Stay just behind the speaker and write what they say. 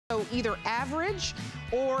So either average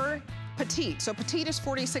or petite. So petite is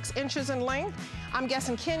 46 inches in length. I'm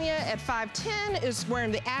guessing Kenya at 5'10" is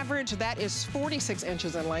wearing the average. That is 46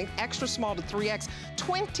 inches in length. Extra small to 3X,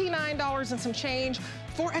 $29 and some change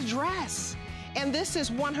for a dress. And this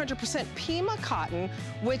is 100% Pima cotton,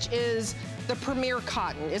 which is the premier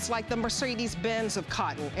cotton. It's like the Mercedes-Benz of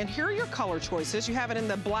cotton. And here are your color choices. You have it in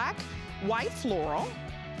the black, white floral,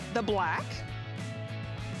 the black,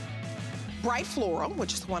 bright floral,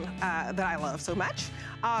 which is the one that I love so much,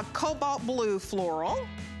 cobalt blue floral,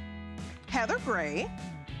 heather gray,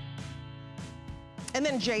 and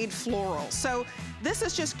then jade floral. So this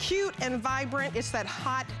is just cute and vibrant. It's that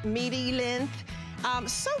hot, meaty length.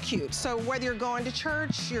 So cute. So whether you're going to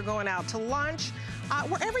church, you're going out to lunch,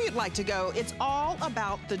 wherever you'd like to go, it's all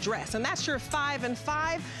about the dress. And that's your 5 and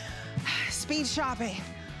 5 speed shopping.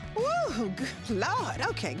 Woo, good Lord.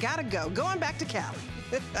 Okay, gotta go. Going back to Callie.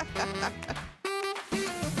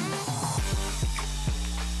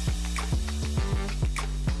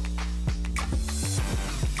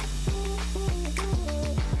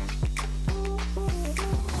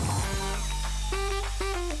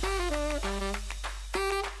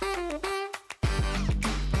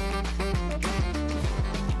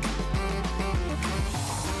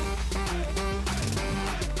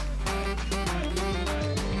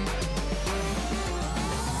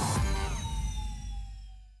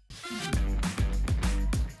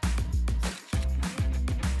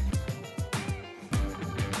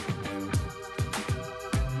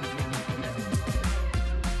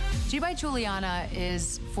 Juliana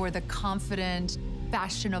is for the confident,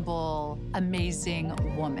 fashionable, amazing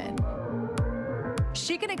woman.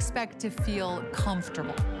 She can expect to feel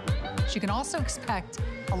comfortable. She can also expect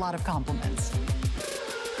a lot of compliments.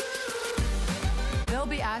 They'll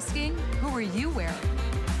be asking, who are you wearing?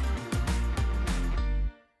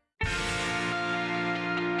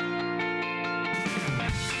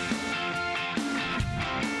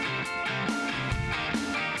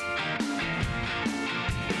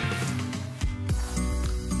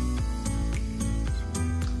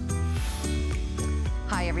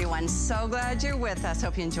 So glad you're with us.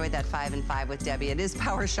 Hope you enjoyed that 5 and 5 with Debbie. It is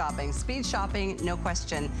power shopping, speed shopping, no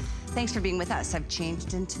question. Thanks for being with us. I've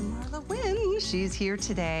changed into Marla Wynn. She's here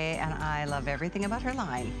today, and I love everything about her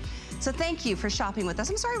line. So thank you for shopping with us.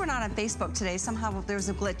 I'm sorry we're not on Facebook today. Somehow there's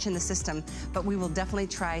a glitch in the system, but we will definitely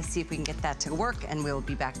try, see if we can get that to work, and we'll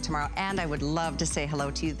be back tomorrow. And I would love to say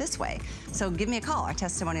hello to you this way. So give me a call. Our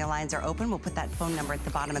testimonial lines are open. We'll put that phone number at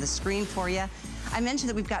the bottom of the screen for you. I mentioned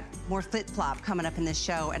that we've got more flip-flop coming up in this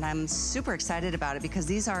show, and I'm super excited about it because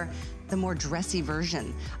these are the more dressy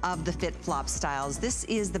version of the fit-flop styles. This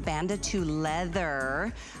is the Banda 2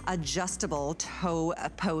 leather adjustable toe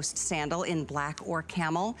post sandal in black or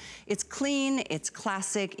camel. It's clean, it's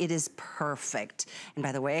classic, it is perfect. And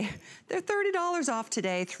by the way, they're $30 off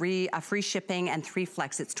today, free shipping and 3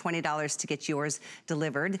 flex. It's $20 to get yours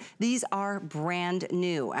delivered. These are brand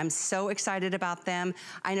new. I'm so excited about them.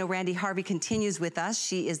 I know Randy Harvey continues with us.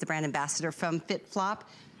 She is the brand ambassador from FitFlop.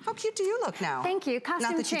 How cute do you look now? Thank you.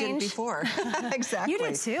 Costume Not that change. You didn't before. Exactly. You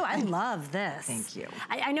did too. I love this. Thank you.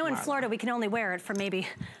 I know in Florida we can only wear it for maybe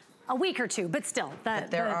a week or two, but still.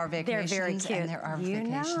 There are vacations. They're very cute. And there are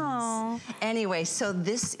vacations. Know. Anyway, so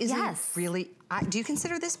this is really, do you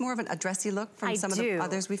consider this more of a dressy look from some of the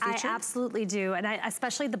others we featured? I absolutely do. And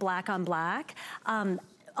especially the black on black.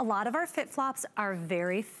 A lot of our fit flops are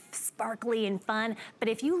very sparkly and fun, but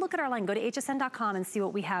if you look at our line, go to hsn.com and see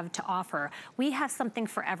what we have to offer. We have something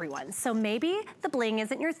for everyone. So maybe the bling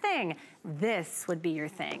isn't your thing. This would be your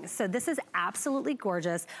thing. So this is absolutely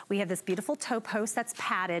gorgeous. We have this beautiful toe post that's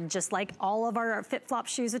padded, just like all of our fit flop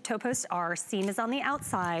shoes with toe posts are. Seam is on the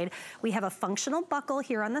outside. We have a functional buckle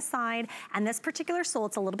here on the side, and this particular sole,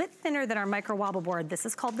 it's a little bit thinner than our micro wobble board. This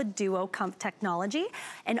is called the Duo Comf technology,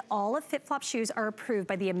 and all of fit flop shoes are approved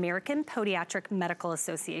by the American Podiatric Medical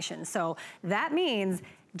Association. So that means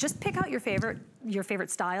just pick out your favorite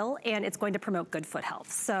style, and it's going to promote good foot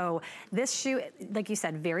health. So this shoe, like you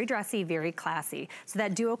said, very dressy, very classy. So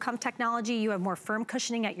that Duo Comf technology, you have more firm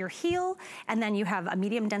cushioning at your heel, and then you have a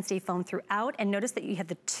medium density foam throughout, and notice that you have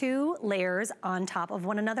the 2 layers on top of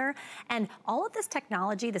one another. And all of this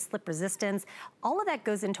technology, the slip resistance, all of that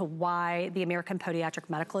goes into why the American Podiatric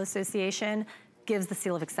Medical Association gives the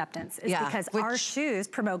seal of acceptance, is because our shoes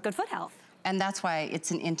promote good foot health. And that's why it's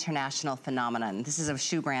an international phenomenon. This is a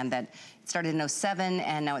shoe brand that started in 07,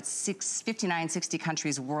 and now it's 59, 60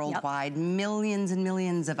 countries worldwide. Millions and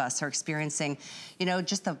millions of us are experiencing, you know,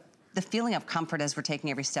 just the feeling of comfort as we're taking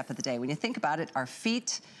every step of the day. When you think about it, our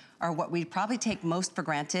feet are what we probably take most for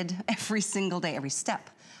granted every single day, every step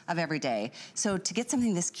of every day. So to get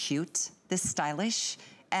something this cute, this stylish,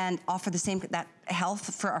 and offer the same, that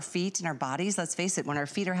health for our feet and our bodies. Let's face it, when our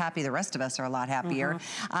feet are happy, the rest of us are a lot happier.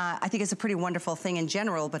 I think it's a pretty wonderful thing in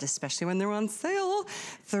general, but especially when they're on sale.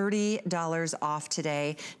 $30 off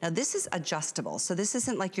today. Now this is adjustable, so this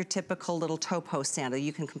isn't like your typical little toe post sandal.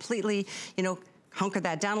 You can completely, you know, hunker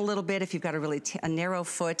that down a little bit. If you've got a really a narrow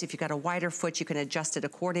foot, if you've got a wider foot, you can adjust it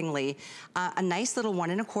accordingly. A nice little 1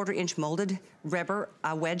 1/4 inch molded rubber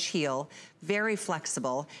wedge heel, very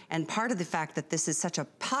flexible. And part of the fact that this is such a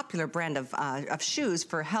popular brand of shoes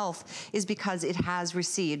for health is because it has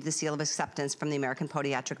received the seal of acceptance from the American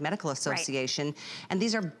Podiatric Medical Association. Right. And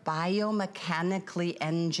these are biomechanically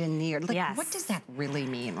engineered. Like, yes. What does that really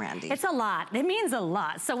mean, Randy? It's a lot. It means a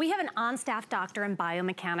lot. So we have an on-staff doctor in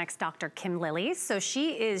biomechanics, Dr. Kim Lilly. So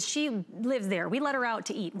she lives there. We let her out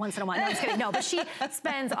to eat once in a while. No, I'm just kidding. No, but she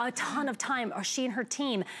spends a ton of time, or she and her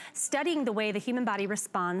team, studying the way the human body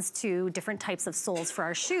responds to different types of soles for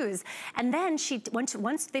our shoes. And then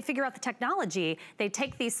once they figure out the technology, they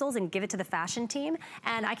take these soles and give it to the fashion team.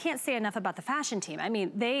 And I can't say enough about the fashion team. I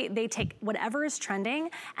mean, they take whatever is trending,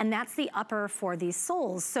 and that's the upper for these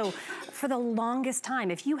soles. So for the longest time,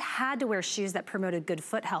 if you had to wear shoes that promoted good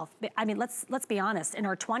foot health, I mean, let's be honest, in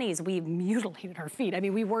our 20s, we mutilated our feet. I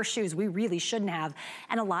mean, we wore shoes we really shouldn't have.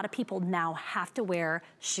 And a lot of people now have to wear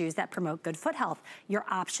shoes that promote good foot health. Your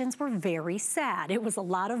options were very sad. It was a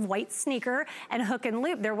lot of white sneaker and hook and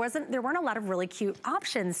loop. There weren't a lot of really cute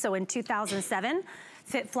options. So in 2007,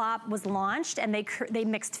 FitFlop was launched, and they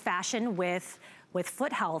mixed fashion with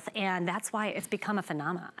foot health, and that's why it's become a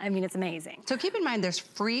phenomenon. I mean, it's amazing. So keep in mind, there's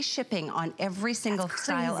free shipping on every single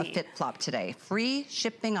style of FitFlop today. Free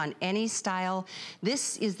shipping on any style.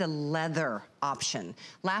 This is the leather option.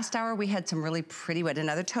 Last hour, we had some really pretty,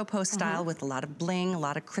 another toe post style with a lot of bling, a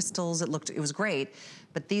lot of crystals. It was great.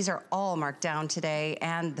 But these are all marked down today,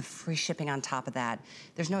 and the free shipping on top of that.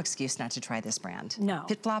 There's no excuse not to try this brand. No.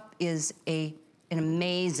 FitFlop is an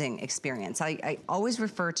amazing experience. I always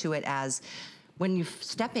refer to it as, when you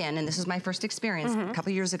step in, and this was my first experience a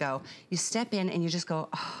couple years ago, you step in and you just go,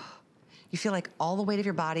 oh, you feel like all the weight of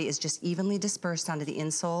your body is just evenly dispersed onto the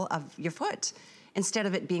insole of your foot, instead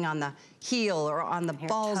of it being on the heel or on the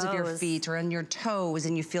balls of your feet or on your toes,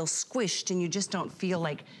 and you feel squished and you just don't feel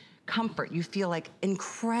like comfort. You feel like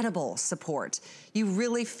incredible support. You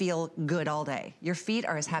really feel good all day. Your feet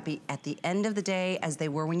are as happy at the end of the day as they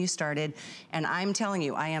were when you started. And I'm telling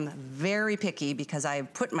you, I am very picky because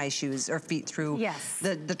I've put my shoes or feet through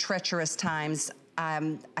the treacherous times.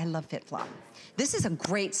 I love FitFlop. This is a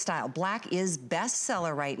great style. Black is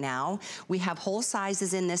bestseller right now. We have whole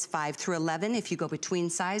sizes in this 5 through 11. If you go between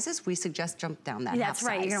sizes, we suggest jump down that half That's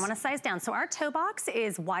right, size. you're gonna wanna size down. So our toe box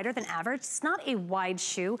is wider than average. It's not a wide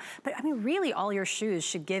shoe, but I mean, really all your shoes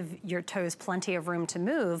should give your toes plenty of room to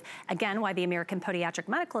move. Again, why the American Podiatric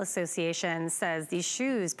Medical Association says these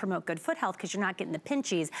shoes promote good foot health, because you're not getting the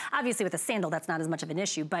pinchies. Obviously with a sandal, that's not as much of an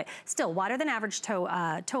issue, but still wider than average toe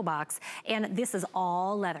box. And this is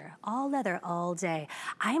all leather, all day.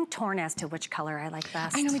 I am torn as to which color I like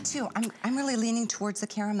best. I know, me too. I'm really leaning towards the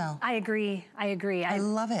caramel. I agree. I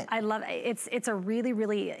love it. I love it. It's a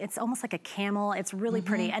really, it's almost like a camel. It's really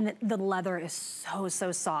pretty. And the leather is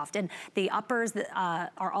so soft. And the uppers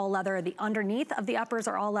are all leather. The underneath of the uppers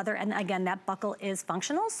are all leather. And again, that buckle is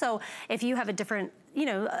functional. So if you have a different, you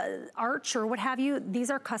know, arch or what have you, these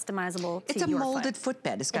are customizable to It's a molded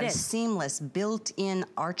footbed. It's got a seamless built-in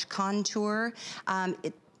arch contour.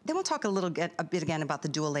 Then we'll talk a bit again about the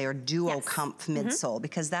dual layer duo comp midsole,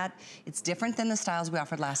 because it's different than the styles we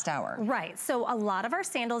offered last hour. Right, so a lot of our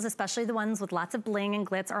sandals, especially the ones with lots of bling and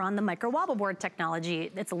glitz, are on the micro wobble board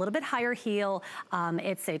technology. It's a little bit higher heel.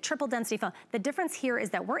 It's a triple density foam. The difference here is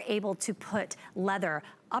that we're able to put leather,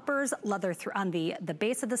 uppers, leather on the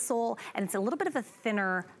base of the sole, and it's a little bit of a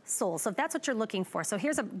thinner sole. So if that's what you're looking for. So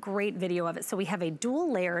here's a great video of it. So we have a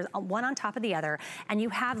dual layer, one on top of the other, and you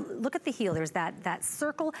have, look at the heel, there's that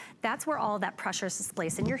circle, that's where all that pressure is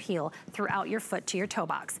displaced in your heel throughout your foot to your toe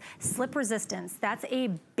box. Slip resistance, that's a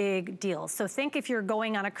big deal. So think if you're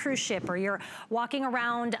going on a cruise ship, or you're walking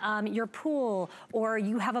around your pool, or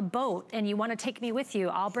you have a boat and you want to take me with you,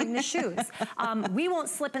 I'll bring the shoes. We won't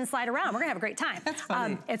slip and slide around. We're gonna have a great time. That's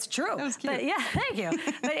funny. It's true. That was cute. But yeah, thank you.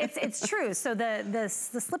 But it's true. So the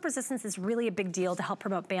slip resistance is really a big deal to help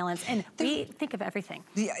promote balance, and we think of everything.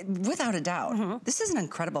 Without a doubt. This is an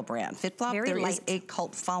incredible brand. FitFlop, there is a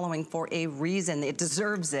cult following for a reason. It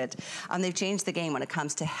deserves it. They've changed the game when it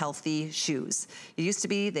comes to healthy shoes. It used to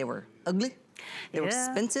be they were ugly, They were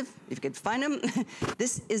expensive, if you could find them.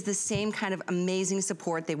 This is the same kind of amazing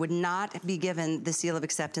support. They would not be given the seal of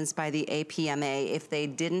acceptance by the APMA if they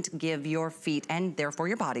didn't give your feet, and therefore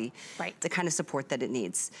your body, the kind of support that it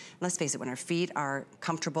needs. Let's face it, when our feet are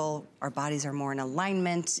comfortable, our bodies are more in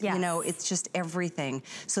alignment, you know, it's just everything.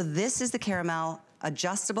 So this is the caramel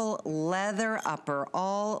adjustable leather upper,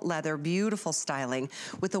 all leather, beautiful styling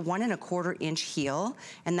with a 1 1/4 inch heel,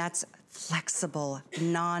 and that's flexible,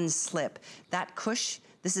 non-slip. That cush,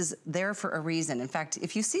 this is there for a reason. In fact,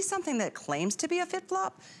 if you see something that claims to be a fit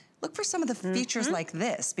flop, look for some of the features like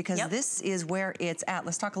this, because this is where it's at.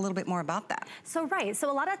 Let's talk a little bit more about that. So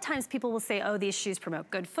so a lot of times people will say, oh, these shoes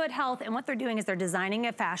promote good foot health, and what they're doing is they're designing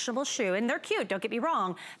a fashionable shoe, and they're cute, don't get me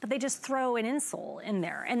wrong, but they just throw an insole in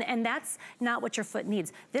there, and that's not what your foot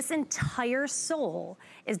needs. This entire sole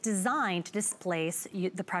is designed to displace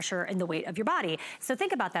the pressure and the weight of your body. So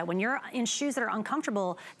think about that. When you're in shoes that are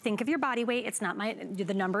uncomfortable, think of your body weight. It's not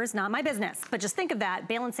the number is not my business, but just think of that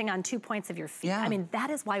balancing on 2 points of your feet. I mean,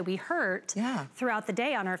 that is why we hurt throughout the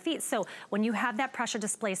day on our feet. So when you have that pressure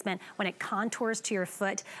displacement, when it contours to your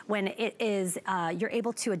foot, when it is, you're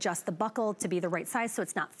able to adjust the buckle to be the right size so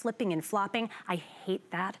it's not flipping and flopping. I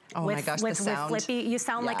hate that. Oh my gosh, the sound. With flippy, you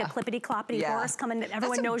sound like a clippity-cloppity horse coming,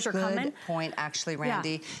 everyone knows you're coming. That's a good point, actually,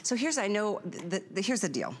 Randy. So here's, I know, here's the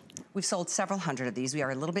deal. We've sold several hundred of these. We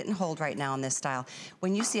are a little bit in hold right now on this style.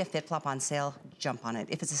 When you see a fit flop on sale, jump on it.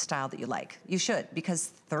 If it's a style that you like, you should,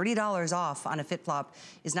 because $30 off on a fit flop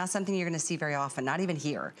is not something you're gonna see very often, not even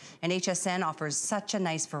here. And HSN offers such a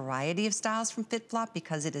nice variety of styles from fit flop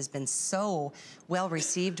because it has been so well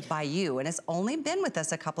received by you, and it's only been with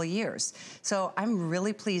us a couple of years. So I'm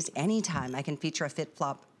really pleased anytime I can feature a fit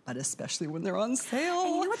flop, but especially when they're on sale.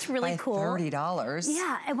 And you know what's really cool? $30.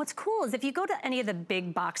 Yeah, and what's cool is if you go to any of the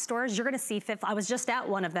big box stores, you're gonna see I was just at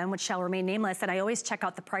one of them, which shall remain nameless, and I always check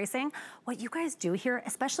out the pricing. What you guys do here,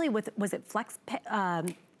 especially with, was it Flex,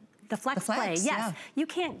 the Flex Play, yes. You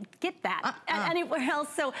can't get that anywhere else.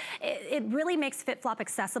 So it really makes Fit Flop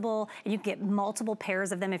accessible, and you can get multiple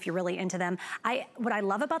pairs of them if you're really into them. What I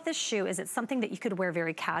love about this shoe is it's something that you could wear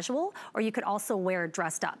very casual, or you could also wear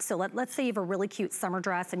dressed up. So let's say you have a really cute summer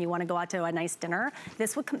dress and you wanna go out to a nice dinner.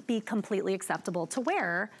 This would be completely acceptable to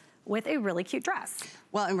wear with a really cute dress.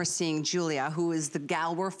 Well, and we're seeing Julia, who is the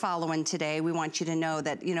gal we're following today. We want you to know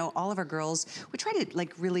that, you know, all of our girls, we try to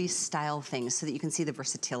like really style things so that you can see the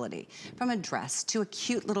versatility. From a dress, to a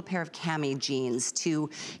cute little pair of cami jeans, to,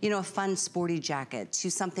 you know, a fun sporty jacket,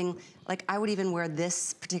 to something like I would even wear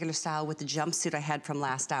this particular style with the jumpsuit I had from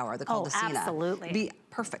last hour, the Caldecina. Absolutely. Be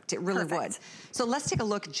perfect, it really would. So let's take a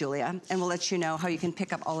look, Julia, and we'll let you know how you can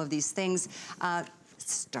pick up all of these things.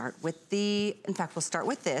 Start with in fact, we'll start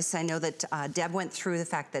with this. I know that Deb went through the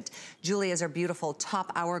fact that Julia is our beautiful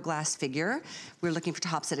top hourglass figure. We're looking for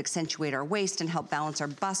tops that accentuate our waist and help balance our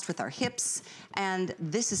bust with our hips. And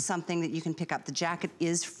this is something that you can pick up. The jacket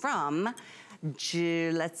is from,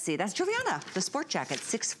 let's see, that's Juliana, the sport jacket,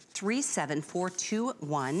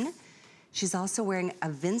 637421. She's also wearing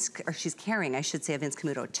she's carrying, I should say, a Vince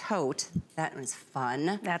Camuto tote. That one's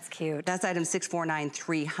fun. That's cute. That's item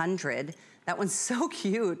 649300. That one's so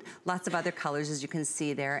cute. Lots of other colors, as you can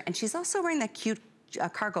see there. And she's also wearing that cute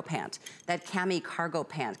cargo pant, that cami cargo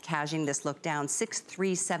pant, cashing this look down,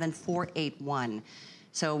 637481.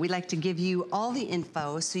 So we like to give you all the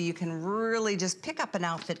info so you can really just pick up an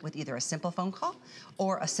outfit with either a simple phone call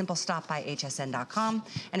or a simple stop by hsn.com.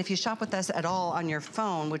 And if you shop with us at all on your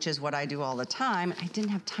phone, which is what I do all the time, I didn't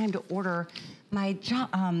have time to order my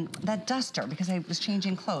that duster because I was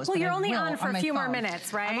changing clothes. Well, you're only on for a few more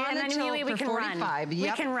minutes, right? I'm on until we can 45. Run.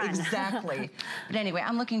 Yep, we can run. Exactly. But anyway,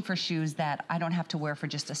 I'm looking for shoes that I don't have to wear for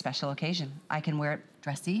just a special occasion. I can wear it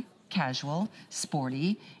dressy, casual,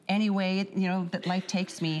 sporty, any way, you know, that life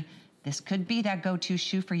takes me. This could be that go-to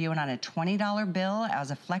shoe for you, and on a $20 bill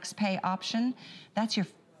as a flex pay option, that's your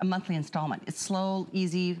monthly installment. It's slow,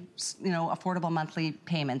 easy, you know, affordable monthly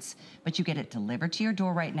payments, but you get it delivered to your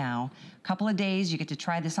door right now. A couple of days, you get to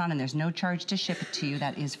try this on, and there's no charge to ship it to you.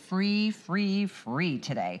 That is free, free, free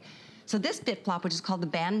today. So this Fit Flop, which is called the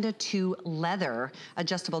Banda 2 Leather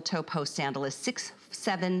Adjustable Toe Post Sandal, is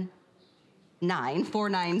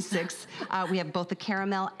 679,496. We have both the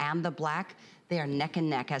caramel and the black. They are neck and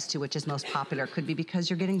neck as to which is most popular. Could be because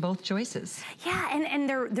you're getting both choices. Yeah, and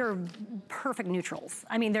they're perfect neutrals.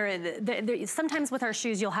 I mean, they're sometimes with our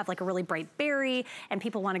shoes, you'll have like a really bright berry, and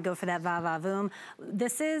people want to go for that va-va-voom.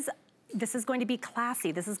 This is going to be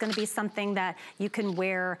classy. This is going to be something that you can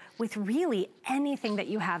wear with really anything that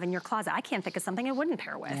you have in your closet. I can't think of something I wouldn't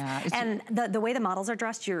pair with. Yeah, and the way the models are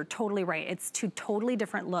dressed, you're totally right. It's two totally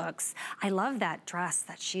different looks. I love that dress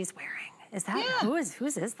that she's wearing. Is that,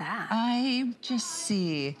 whose is that? I just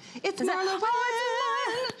see. It's Marla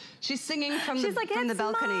Wynn. She's singing from the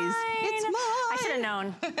balconies. It's mine. I should have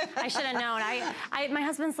known. I should have known. My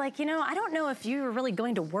husband's like, you know, I don't know if you're really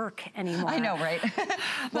going to work anymore. I know, right?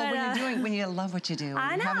 Well, when you love what you do,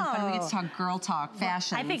 I know. Having fun, we get to talk girl talk,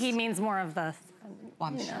 fashion. I think he means more of the. Well,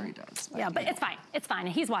 I'm sure he does. Yeah, but it's fine. It's fine.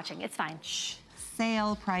 He's watching. It's fine. Shh.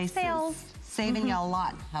 Sale prices. Sales. Saving you a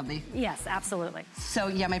lot, hubby. Yes, absolutely. So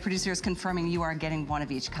yeah, my producer is confirming you are getting one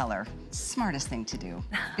of each color. Smartest thing to do.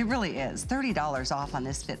 It really is. $30 off on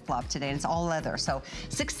this fit flop today, and it's all leather. So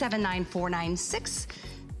 679496.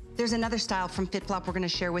 There's another style from FitFlop we're gonna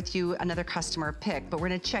share with you, another customer pick, but we're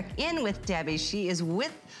gonna check in with Debbie. She is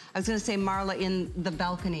with, I was gonna say Marla in the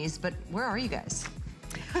balconies, but where are you guys?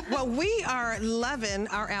 Well, we are loving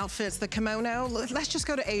our outfits, the kimono. Let's just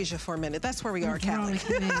go to Asia for a minute. That's where we are, Callie.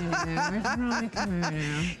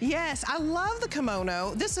 Yes, I love the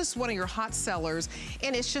kimono. This is one of your hot sellers,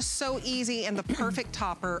 and it's just so easy and the perfect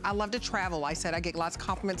topper. I love to travel. I said I get lots of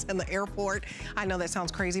compliments in the airport. I know that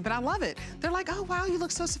sounds crazy, but I love it. They're like, oh, wow, you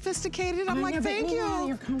look so sophisticated. I'm like, thank you.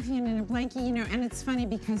 You're comfy in a blanket, you know, and it's funny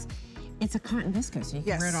because it's a cotton visco, so you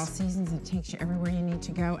can wear it all seasons. It takes you everywhere you need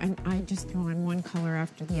to go. And I just throw on one color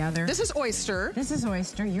after the other. This is oyster. This is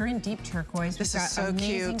oyster. You're in deep turquoise. This is so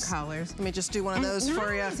amazing cute. Colors. Let me just do one of those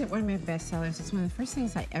for you. Not only is it one of my best sellers, it's one of the first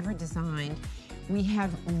things I ever designed. We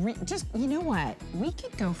have, just, you know what? We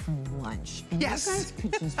could go for lunch, and you guys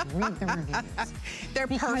could just read the reviews. They're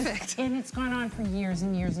perfect. And it's gone on for years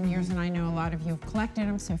and years and years, and I know a lot of you have collected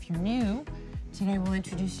them, so if you're new, today we'll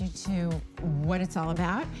introduce you to what it's all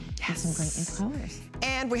about. And some great new colors.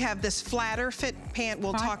 And we have this flatter fit pant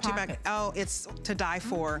we'll talk to you about. Oh, it's to die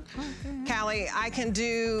for. Callie, I can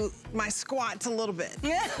do my squats a little bit.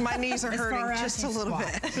 My knees are hurting just a little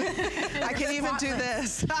bit. I can even do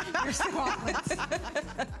this. Your squats.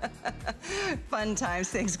 Fun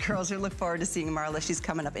times. Thanks, girls. We look forward to seeing Marla. She's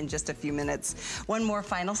coming up in just a few minutes. One more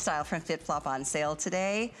final style from FitFlop on sale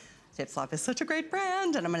today. FitFlop is such a great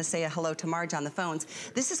brand, and I'm gonna say a hello to Marge on the phones.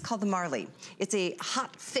 This is called the Marley. It's a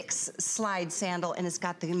hot fix slide sandal, and it's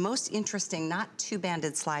got the most interesting, not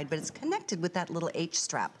two-banded slide, but it's connected with that little H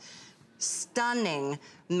strap. Stunning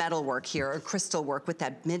metal work here, or crystal work with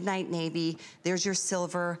that midnight navy. There's your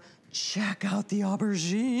silver. Check out the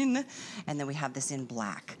aubergine. And then we have this in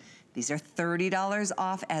black. These are $30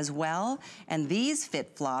 off as well. And these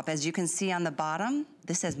FitFlop, as you can see on the bottom,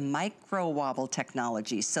 this has micro wobble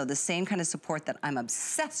technology. So the same kind of support that I'm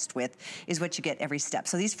obsessed with is what you get every step.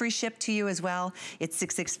 So these free ship to you as well. It's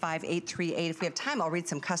 665-838. If we have time, I'll read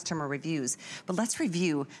some customer reviews. But let's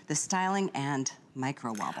review the styling and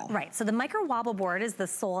micro wobble. Right, so the micro wobble board is the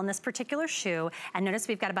sole on this particular shoe, and notice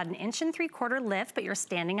we've got about 1 3/4 inch lift, but you're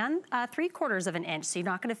standing on 3/4 of an inch, so you're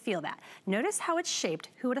not gonna feel that. Notice how it's shaped,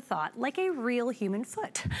 who would have thought, like a real human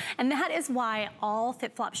foot. And that is why all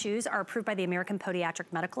FitFlop shoes are approved by the American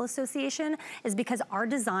Podiatric Medical Association, is because our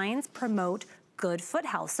designs promote good foot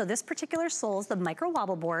health. So this particular sole is the micro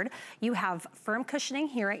wobble board. You have firm cushioning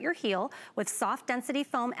here at your heel with soft density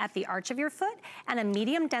foam at the arch of your foot and a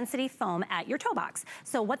medium density foam at your toe box.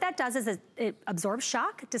 So what that does is it absorbs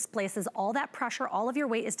shock, displaces all that pressure, all of your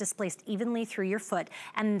weight is displaced evenly through your foot,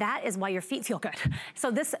 and that is why your feet feel good. So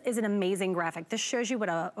this is an amazing graphic. This shows you what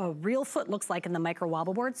a real foot looks like in the micro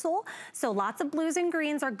wobble board sole. So lots of blues and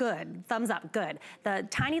greens are good. Thumbs up, good. The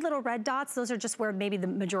tiny little red dots, those are just where maybe the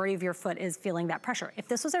majority of your foot is feeling that pressure. If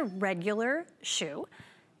this was a regular shoe,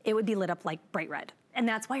 it would be lit up like bright red. And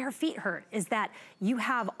that's why our feet hurt, is that you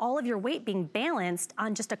have all of your weight being balanced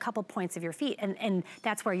on just a couple points of your feet. And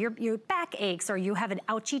that's where your back aches or you have an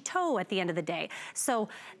ouchy toe at the end of the day. So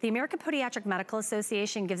the American Podiatric Medical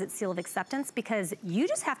Association gives it seal of acceptance because you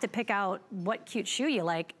just have to pick out what cute shoe you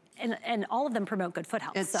like. And all of them promote good foot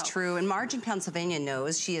health. It's true, and Marge in Pennsylvania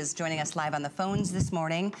knows. She is joining us live on the phones this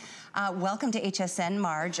morning. Welcome to HSN,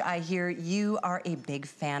 Marge. I hear you are a big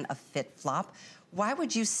fan of FitFlop. Why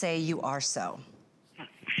would you say you are so?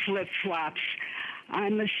 Flip-flops.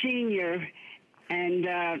 I'm a senior, and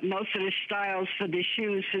most of the styles for the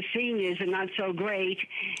shoes for seniors are not so great.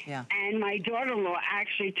 Yeah. And my daughter-in-law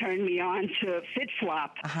actually turned me on to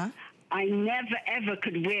FitFlop. I never, ever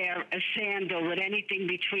could wear a sandal with anything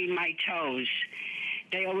between my toes.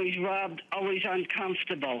 They always rubbed, always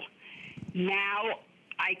uncomfortable. Now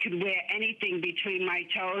I could wear anything between my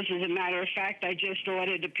toes. As a matter of fact, I just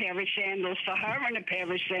ordered a pair of sandals for her and a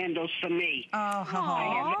pair of sandals for me. Oh,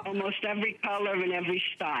 I have almost every color and every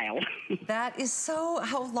style. That is so...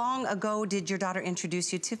 How long ago did your daughter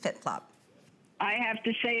introduce you to FitFlop? I have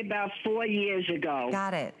to say about 4 years ago.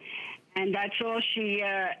 Got it. And that's all she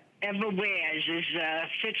ever wears is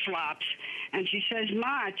fit flops. And she says,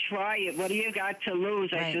 Ma, try it. What do you got to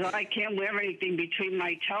lose? I said, I can't wear anything between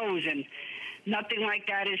my toes, and nothing like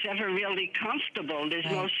that is ever really comfortable. There's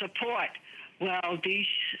no support. Well, these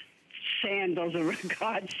sandals are a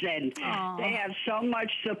godsend. They have so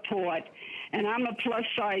much support. And I'm a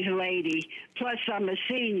plus-size lady, plus I'm a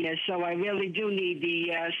senior, so I really do need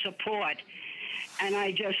the support. And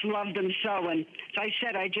I just love them so. And as I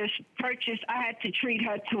said, I just purchased, I had to treat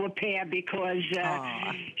her to a pair because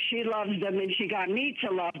she loves them and she got me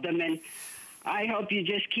to love them. And I hope you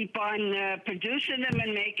just keep on producing them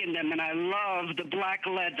and making them. And I love the black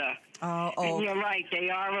leather. And you're right, they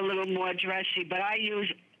are a little more dressy, but I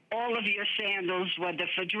use all of your sandals, whether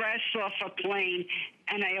for dress or for plain,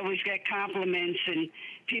 and I always get compliments, and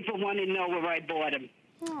people want to know where I bought them.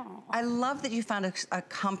 I love that you found a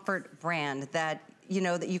comfort brand that, you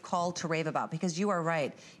know, that you called to rave about, because you are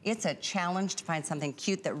right. It's a challenge to find something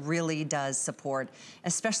cute that really does support,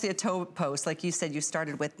 especially a toe post, like you said you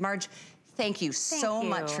started with. Marge, thank you so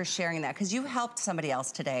much for sharing that, because you helped somebody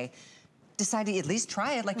else today decide to at least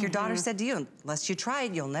try it, like your daughter said to you. Unless you try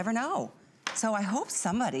it, you'll never know. So I hope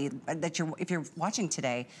somebody that if you're watching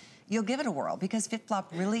today, you'll give it a whirl, because FitFlop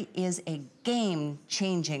really is a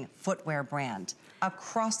game-changing footwear brand.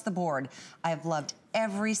 Across the board, I've loved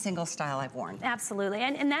every single style I've worn. Absolutely,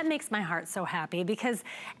 and that makes my heart so happy, because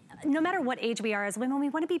no matter what age we are as women, we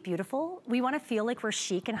want to be beautiful. We want to feel like we're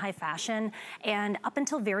chic and high fashion. And up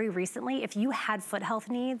until very recently, if you had foot health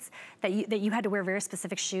needs, that you had to wear very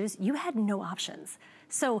specific shoes, you had no options.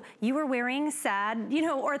 So you were wearing sad, you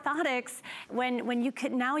know, orthotics when you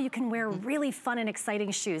could, now you can wear really fun and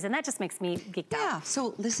exciting shoes. And that just makes me geeked out. Yeah,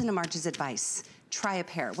 so listen to Marge's advice. Try a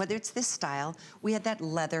pair, whether it's this style. We had that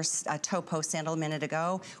leather toe post sandal a minute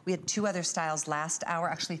ago. We had 2 other styles last hour,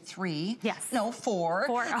 actually 3. Yes. No, 4.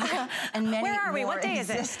 4. And many Where are we? more What day is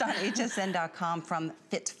it? exist on hsn.com from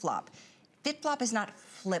FitFlop. FitFlop is not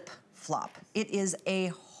flip-flop. It is a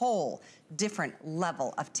whole different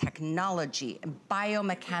level of technology,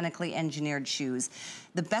 biomechanically engineered shoes.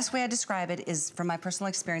 The best way I describe it is, from my personal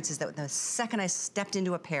experience, is that the second I stepped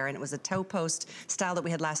into a pair, and it was a toe post style that we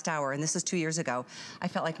had last hour, and this was 2 years ago, I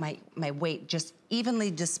felt like my weight just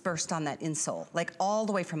evenly dispersed on that insole, like all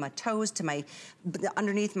the way from my toes to my,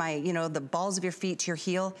 underneath my, you know, the balls of your feet to your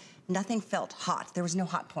heel. Nothing felt hot. There was no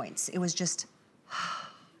hot points. It was just,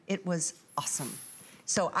 it was awesome.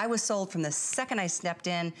 So I was sold from the second I stepped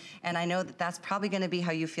in, and I know that that's probably gonna be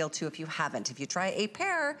how you feel too if you haven't. If you try a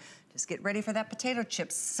pair, just get ready for that potato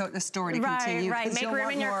chips story to continue. Right, make room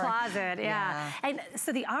in your closet, yeah. And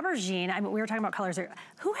so the aubergine, I mean, we were talking about colors earlier.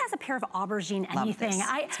 Who has a pair of aubergine anything?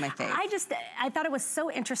 It's my fave. I thought it was so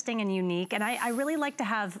interesting and unique, and I really like to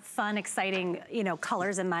have fun, exciting, you know,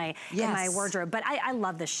 colors in my wardrobe, but I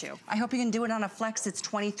love this shoe. I hope you can do it on a Flex. It's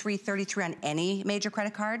 $23.33 on any major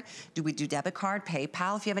credit card. We do debit card,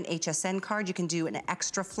 PayPal. If you have an HSN card, you can do an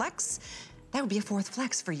extra Flex. That would be a 4th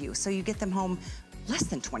Flex for you, so you get them home less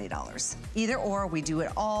than $20. Either or, we do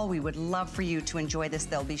it all. We would love for you to enjoy this.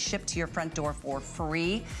 They'll be shipped to your front door for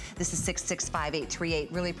free. This is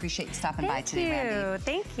 665-838. Really appreciate you stopping by today, Randy.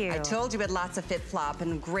 Thank you. I told you we had lots of FitFlop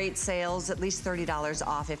and great sales, at least $30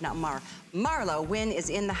 off, if not more. Marlo Wynn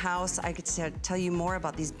is in the house. I could tell you more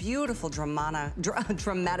about these beautiful dramatic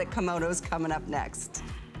kimonos coming up next.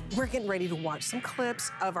 We're getting ready to watch some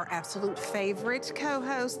clips of our absolute favorite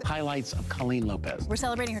co-host. Highlights of Callie Lopez. We're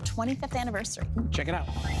celebrating her 25th anniversary. Check it out.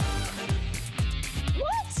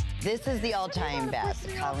 What? This is the all-time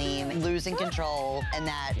best. Colleen losing control and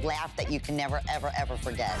that laugh that you can never, ever, ever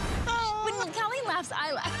forget. When Colleen laughs,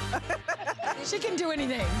 I laugh. She can do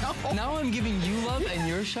anything. Now I'm giving you love and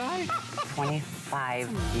you're shy?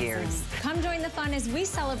 25 years. Come join the fun as we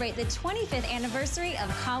celebrate the 25th anniversary of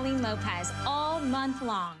Colleen Lopez all month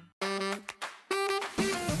long.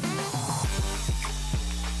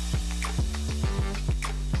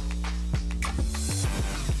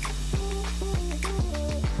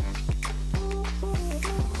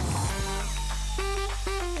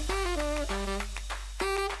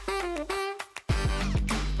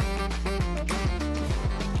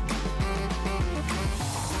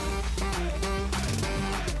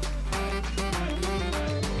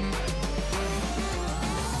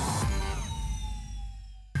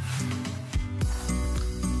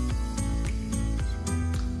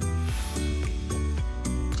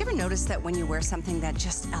 Notice that when you wear something that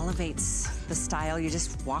just elevates the style, you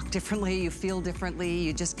just walk differently, you feel differently,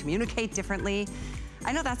 you just communicate differently.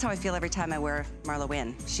 I know that's how I feel every time I wear Marla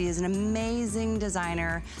Wynn. She is an amazing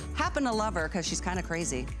designer. Happen to love her because she's kind of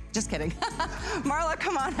crazy. Just kidding. Marla,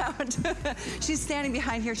 come on out. She's standing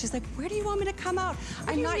behind here. She's like, where do you want me to come out?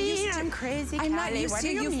 I'm not used to. I'm crazy, I'm not Callie. used What to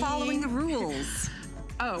do you you mean? following the rules.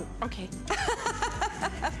 Oh, okay.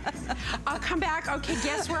 I'll come back. Okay,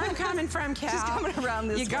 guess where I'm coming from, Cal? She's coming around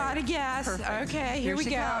this way. You gotta guess. Perfect. Okay, here we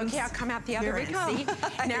go. Comes. Okay, I'll come out the other end. See?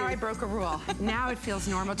 Now I broke a rule. Now it feels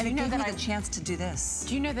normal. Do And you know it gave that me the chance to do this.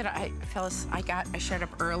 Do you know that I showed up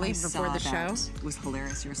early before the show? It was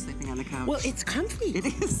hilarious. You were sleeping on the couch. Well, it's comfy. It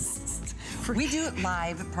is. We do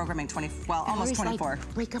live programming almost 24.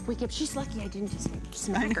 Like, wake up. She's lucky I didn't just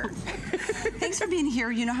smack her. Thanks for being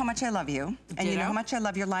here. You know how much I love you. And you know how much I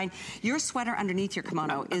love your line. Your sweater underneath your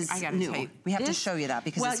kimono is new. We have to show you that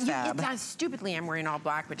because it's fab. Stupidly, I'm wearing all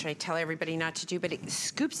black, which I tell everybody not to do, but it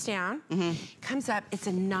scoops down, comes up. It's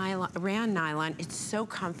a round nylon. It's so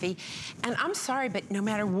comfy. And I'm sorry, but no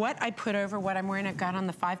matter what I put over what I'm wearing, I've got on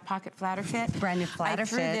the 5-pocket flatter fit. Brand new flatter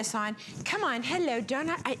fit. I threw this on. Come on, hello, don't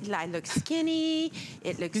I look skinny.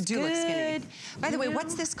 It looks good. You do look skinny. By the way,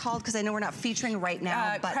 what's this called? Because I know we're not featuring right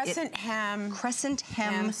now, but crescent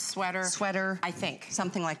hem sweater, I think.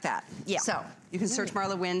 Something like that. Yeah. So you can search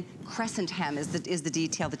Marla Wynn. Crescent hem is the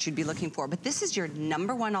detail that you'd be looking for. But this is your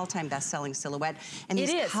 #1 all-time best-selling silhouette. And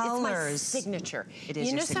these colors. It's my signature. It is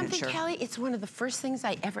you know your signature. something, Callie? It's one of the first things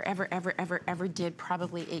I ever did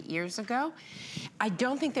probably 8 years ago. I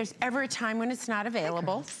don't think there's ever a time when it's not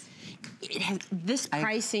available. It has this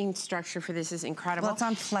pricing structure for this is incredible. Well, it's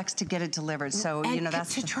on Flex to get it delivered, so and you know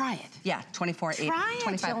that's to try it. Yeah, 25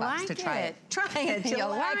 bucks to try it. Try it, you'll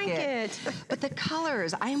like it. But the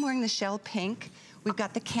colors, I am wearing the shell pink. We've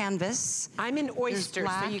got the canvas. I'm in oyster,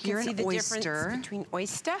 black, so you can see the difference between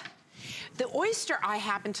oyster. The oyster I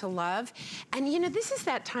happen to love, and you know, this is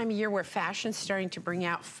that time of year where fashion's starting to bring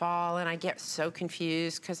out fall, and I get so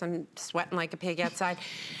confused because I'm sweating like a pig outside.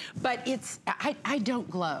 But I don't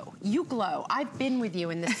glow. You glow. I've been with you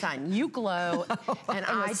in the sun. You glow, and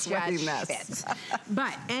I just fit.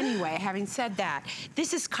 But anyway, having said that,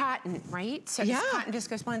 this is cotton, right? So it's cotton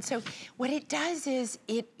viscose blend. So what it does is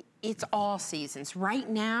it's all seasons. Right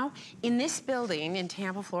now, in this building in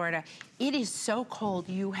Tampa, Florida, it is so cold,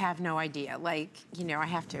 you have no idea. Like, you know, I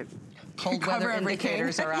have to cold weather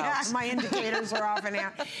indicators are out. Yeah, my indicators are off and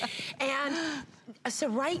out. And so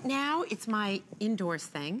right now, it's my indoors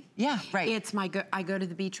thing. Yeah, right. It's my, I go to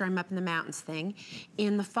the beach or I'm up in the mountains thing.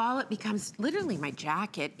 In the fall, it becomes literally my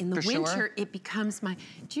jacket. In the winter, it becomes my,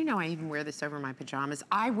 do you know I even wear this over my pajamas?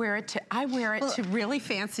 I wear it to really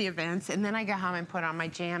fancy events, and then I go home and put on my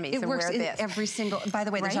jammies and works wear in this. every single, by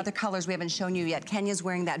the way, there's other colors we haven't shown you yet. Kenya's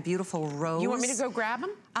wearing that beautiful rose. You want me to go grab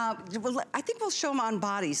them? Well, I think we'll show them on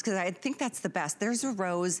bodies, because I think that's the best. There's a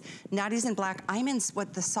rose, Nadia's in black. I'm in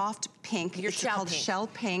what the soft pink. It's called shell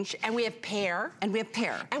pink. And we have pear. And we have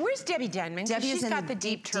pear. And where's Debbie Denman? Debbie's got the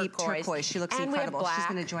deep turquoise. She looks incredible. She's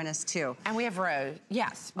going to join us too. And we have rose.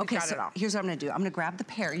 Yes, we've got it all. Here's what I'm going to do. I'm going to grab the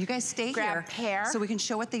pear. You guys stay here. Grab pear. So we can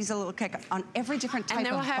show what these look like on every different type of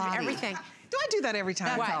body. And then we'll have everything. Do I do that every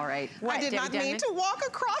time? That's all right. I did not mean to walk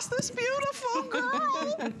across this beautiful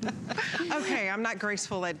girl. Okay, I'm not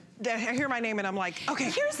graceful. I hear my name and I'm like,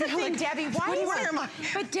 okay. Here's the thing, Debbie. Where am I?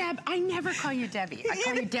 But Deb, I never call you Debbie. I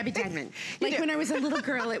call you Debbie Denman. Like when I was a little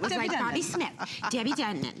girl, it was like Bobby Smith, Debbie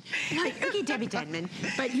Denman. Like, okay, Debbie Denman.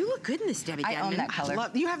 But you look good in this Debbie Denman. I own that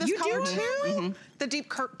color. You have this color too? The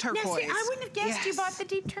deep turquoise. Now, see, I wouldn't have guessed you bought the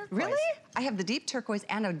deep turquoise. Really? I have the deep turquoise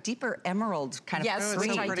and a deeper emerald kind of. Yes,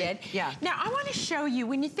 which I did. Yeah. Now, I want to show you,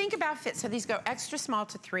 when you think about fit, so these go extra small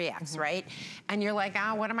to 3X, right? And you're like,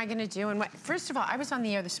 what am I going to do? And what? First of all, I was on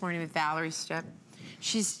the air this morning with Valerie Stipp.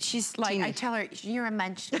 She's like, teeny. I tell her, you're a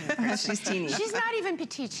munchkin person. She's teeny. She's not even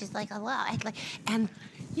petite. She's like, oh, wow. And,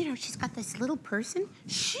 you know, she's got this little person.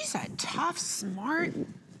 She's a tough, smart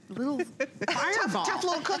little fireball. Tough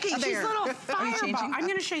little cookie there. She's a little fireball. I'm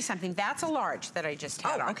going to show you something. That's a large that I just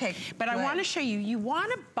had on. Okay. But I want to show you, you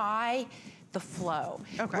want to buy the flow,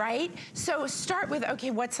 right? So start with,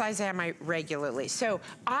 okay, what size am I regularly? So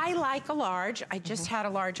I like a large. I just had a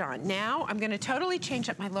large on. Now I'm going to totally change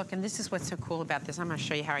up my look, and this is what's so cool about this. I'm going to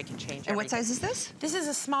show you how I can change And what size is this? This is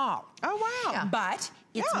a small. Oh, wow. Yeah. But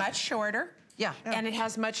it's much shorter. Yeah. And it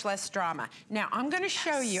has much less drama. Now, I'm going to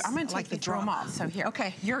show you. I'm going to take the drama off. So here.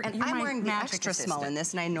 Okay. And I'm wearing the extra small in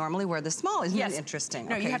this, and I normally wear the small. Isn't that interesting?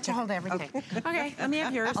 No, you have to hold everything. Okay, let me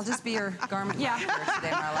have yours. I'll just be your garment today,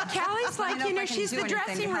 Marla. Callie's like, you know, she's the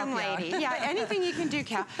dressing room lady. Yeah, anything you can do,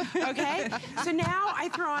 Cal. Okay? So now I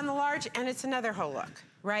throw on the large, and it's another whole look.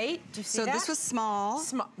 Right? Do you see that? So this was small.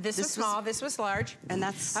 This was small. This was large. And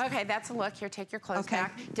that's... Okay, that's a look. Here, take your clothes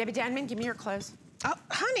back. Debbie Denman, give me your clothes. Oh,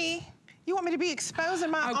 honey. You want me to be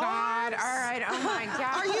exposing my arms? Oh, God. All right. Oh, my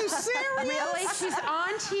God. Are you serious? Really? She's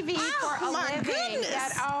on TV for a living. Goodness.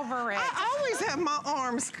 Get over it. I always have my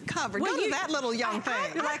arms covered. Go to that little young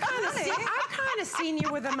thing. I've kind of seen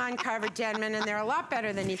you with them uncovered, Denman, and they're a lot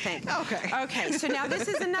better than you think. Okay. Okay, so now this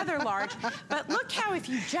is another large, but look how if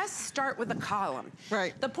you just start with a column.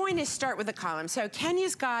 Right. The point is start with a column. So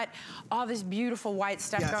Kenya's got all this beautiful white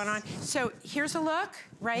stuff going on. So here's a look,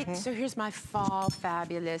 right? So here's my fall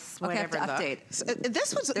fabulous, whatever. To update. So,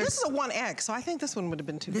 this is a 1X, so I think this one would have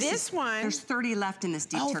been too big. This one. There's 30 left in this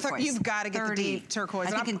deep turquoise. You've got to get the deep turquoise.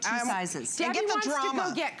 I think in 2 sizes. Debbie wants to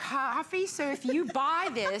go get coffee, so if you buy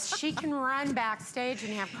this, she can run backstage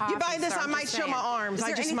and have coffee. You buy this, I might show my arms. Is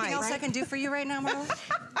there anything else I can do for you right now,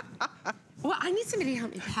 Marla? Well, I need somebody to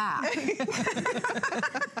help me pack.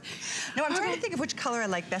 No, I'm trying to think of which color I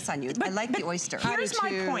like best on you. I like the oyster. Here's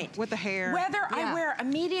my point. With the hair. Whether I wear a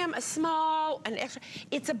medium, a small, an extra,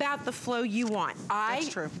 it's about the flow you want. I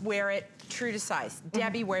wear it true to size.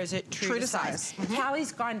 Debbie wears it true to size.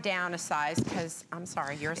 Callie's gone down a size because, I'm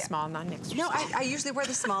sorry, you're a small, not an extra small. I usually wear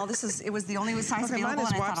the small. It was the only size available,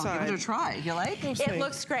 and I thought I'll give it a try. You like? It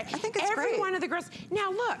looks great. I think it's great. Every one of the girls. Now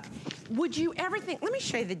look, would you ever think, let me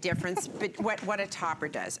show you the difference, but what a topper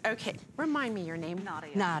does. Okay, remind me your name.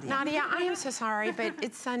 Nadia. Nadia, I am so sorry, but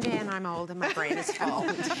it's Sunday and I'm old and my brain is full.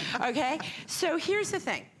 Okay, so here's the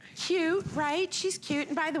thing. Cute, right? She's cute.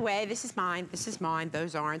 And by the way, this is mine,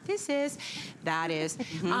 those aren't, this is, that is.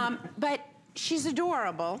 But she's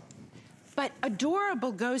adorable. But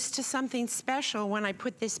adorable goes to something special when I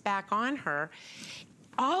put this back on her.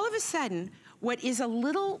 All of a sudden, what is a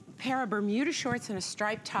little pair of Bermuda shorts and a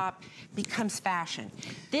striped top becomes fashion.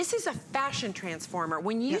 This is a fashion transformer.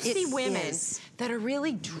 When you see women that are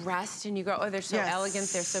really dressed and you go, oh, they're so elegant,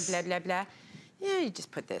 they're so blah, blah, blah. Yeah, you just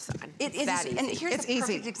put this on. It's that easy. And here's a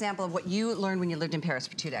perfect example of what you learned when you lived in Paris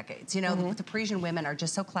for 2 decades. You know, the Parisian women are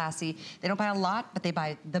just so classy. They don't buy a lot, but they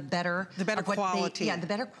buy the better quality. The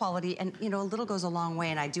better quality. And, you know, a little goes a long way,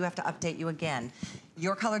 and I do have to update you again.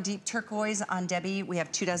 Your color deep turquoise on Debbie, we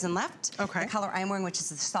have 2 dozen left. Okay. The color I'm wearing, which is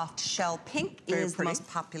the soft shell pink, is the most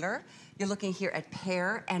popular. You're looking here at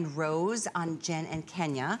pear and rose on Jen and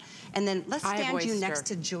Kenya. And then let's stand you next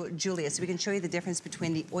to Julia so we can show you the difference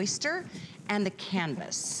between the oyster and the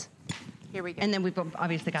canvas. Here we go. And then we've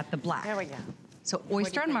obviously got the black. There we go. So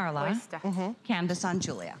oyster on Marla, canvas on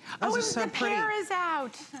Julia. Oh, and the pear is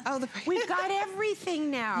out. Oh, we've got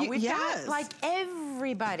everything now. We've got like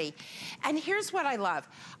everybody. And here's what I love.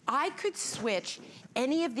 I could switch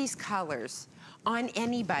any of these colors on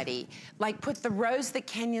anybody. Like put the rose that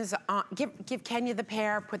Kenya's on, give Kenya the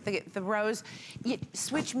pear, put the rose, you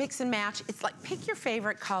switch, mix and match. It's like pick your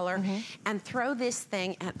favorite color and throw this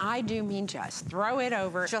thing, and I do mean just throw it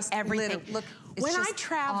over everything. Look, when I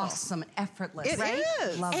travel, awesome, effortless. It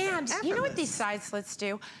is. Love and it. you know what these side slits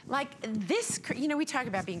do? Like this, you know, we talk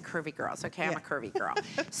about being curvy girls, okay? I'm a curvy girl.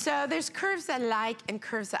 So there's curves I like and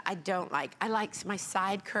curves that I don't like. I like my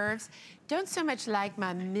side curves. Don't so much like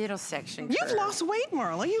my middle section curve. You've lost weight,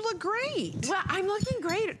 Marla. You look great. Well, I'm looking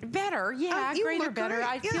better. Yeah, better.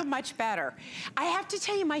 I feel much better. I have to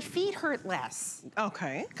tell you, my feet hurt less.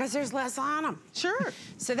 Okay. Because there's less on them. Sure.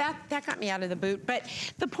 So that got me out of the boot. But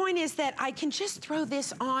the point is that I can just throw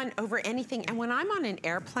this on over anything. And when I'm on an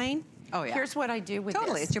airplane, here's what I do with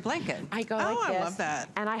this. It's your blanket. I go like this. I love that.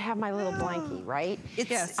 And I have my little blankie, right?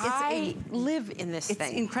 I live in this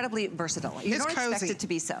thing. It's incredibly versatile. You don't expect it to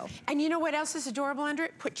be so. And you know what else is adorable under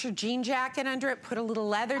it? Put your jean jacket under it. Put a little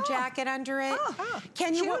leather jacket under it.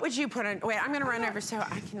 Kenya, what would you put on? Wait, I'm going to run over so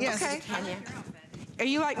I can look at Kenya. Are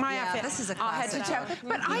you like my outfit? This is a classic.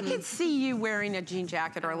 But I could see you wearing a jean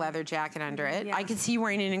jacket or a leather jacket under it. I could see you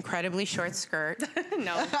wearing an incredibly short skirt.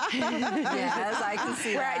 No. Yes, I can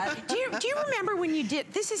see that. Do you remember when you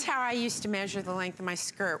did, this is how I used to measure the length of my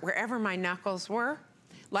skirt, wherever my knuckles were.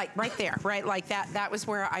 Like right there, right? Like that was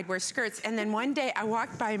where I'd wear skirts. And then one day I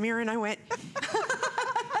walked by a mirror and I went,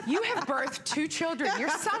 you have birthed 2 children. You're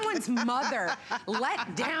someone's mother.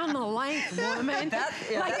 Let down the length, woman.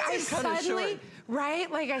 Like I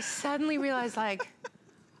suddenly realized, like,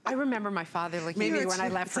 I remember my father looking at me when I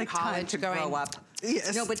left for college to grow up.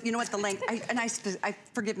 Yes. No, but you know what, the length,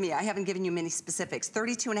 forgive me, I haven't given you many specifics.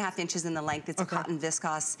 32.5 inches in the length. It's a cotton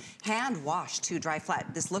viscose, hand washed to dry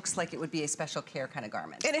flat. This looks like it would be a special care kind of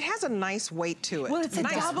garment. And it has a nice weight to it. Well, it's a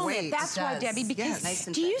double knit. That's why, Debbie, because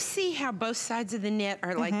do you see how both sides of the knit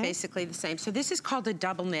are like basically the same? So this is called a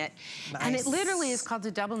double knit. Nice. And it literally is called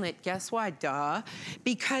a double knit. Guess why? Duh.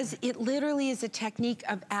 Because it literally is a technique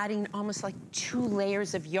of adding almost like 2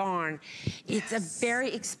 layers of yarn. It's a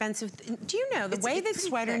very expensive, do you know, the way that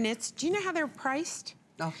sweater knits, do you know how they're priced?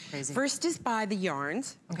 Oh, crazy. First is by the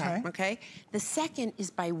yarns. Okay. Okay. The second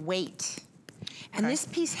is by weight. And this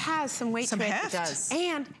piece has some weight to it. It does.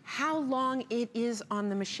 And how long it is on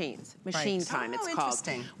the machines. Machine time, it's called.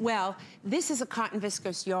 Interesting. Well, this is a cotton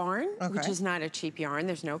viscose yarn, which is not a cheap yarn.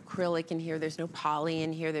 There's no acrylic in here. There's no poly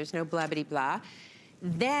in here. There's no blah, blah, blah.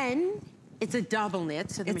 Then it's a double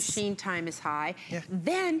knit, so the machine time is high. Yeah.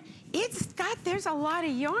 Then there's a lot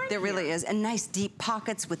of yarn. There really is, and nice deep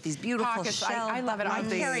pockets with these beautiful shell. I love it. I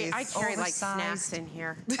carry oversized. like snacks in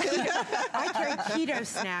here. I carry keto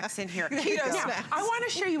snacks in here. Now, I want to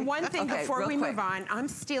show you one thing before we move on. I'm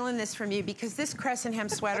stealing this from you because this crescent hem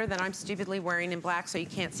sweater that I'm stupidly wearing in black so you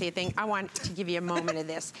can't see a thing, I want to give you a moment of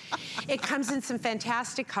this. It comes in some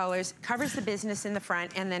fantastic colors, covers the business in the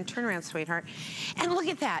front, and then turn around, sweetheart. And look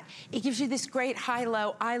at that. It gives you this great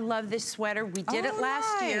high-low. I love this sweater. We did it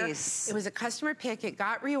last year. It was a customer pick. It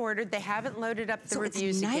got reordered. They haven't loaded up the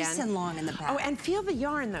reviews again. It's nice and long in the back. Oh, and feel the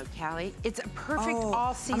yarn though, Callie. It's a perfect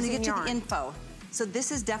all-season yarn. I'm gonna get to the info. So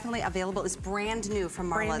this is definitely available. It's brand new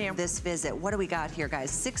from Marla this visit. What do we got here,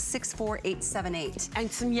 guys? 664878.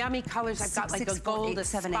 And some yummy colors. I've got like a gold, a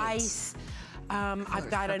spice.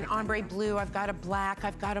 I've got an ombre blue. I've got a black.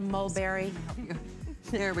 I've got a mulberry.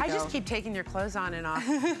 There we go. I just keep taking your clothes on and off.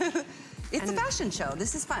 It's a fashion show.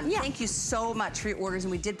 This is fun. Yeah. Thank you so much for your orders.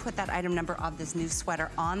 And we did put that item number of this new sweater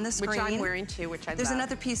on the screen. Which I'm wearing too, which I love. There's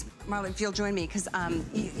another piece, Marla, if you'll join me, because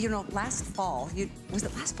you know, last fall, was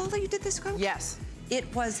it last fall that you did this coat? Yes. It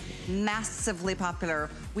was massively popular.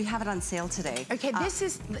 We have it on sale today. Okay, this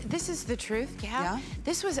is the truth, Cal. Yeah?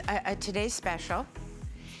 This was a today's special,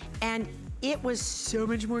 and it was so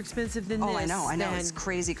much more expensive than this. Oh, I know, it's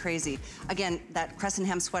crazy, crazy. Again, that crescent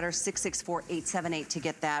hem sweater, 664878 to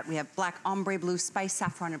get that. We have black ombre blue, spice,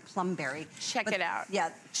 saffron, and plumberry. Check it out. Yeah,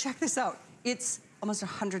 check this out. It's almost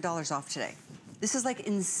 $100 off today. This is like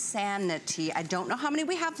insanity. I don't know how many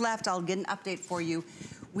we have left. I'll get an update for you.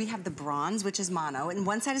 We have the bronze, which is mono, and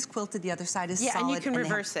one side is quilted, the other side is solid. Yeah, and you can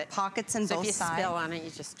reverse it. Pockets on both sides. So if you spill on it, you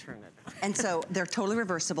just turn it. And so they're totally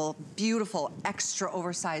reversible. Beautiful, extra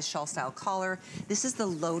oversized shawl style collar. This is the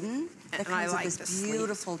Loden that comes with this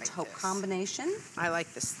beautiful taupe combination. I like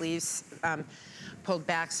the sleeves pulled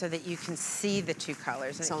back so that you can see the two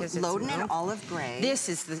colors. And so Loden and olive gray. This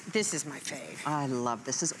is my fave. I love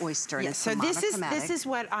this. This is oyster. And yeah, so this is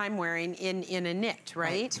what I'm wearing in a knit,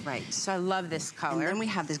 right? Right. So I love this color. And then we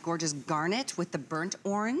have this gorgeous garnet with the burnt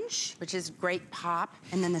orange, which is great pop.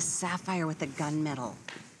 And then the sapphire with the gunmetal.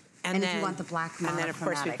 And then, if you want the black monochromatic. And then of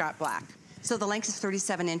course we've got black. So the length is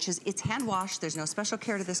 37 inches. It's hand washed. There's no special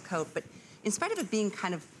care to this coat, but in spite of it being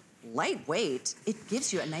kind of lightweight, it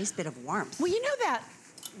gives you a nice bit of warmth. Well, you know that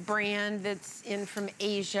brand that's in from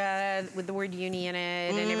Asia with the word uni in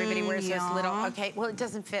it, and everybody wears those little, okay, well, it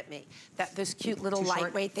doesn't fit me. Those cute little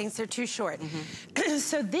lightweight things, they're too short.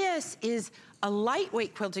 So this is a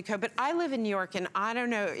lightweight quilted coat, but I live in New York, and I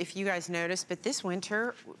don't know if you guys noticed, but this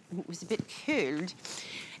winter was a bit cold.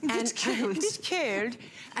 It's cold.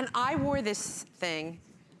 And I wore this thing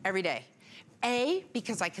every day. A,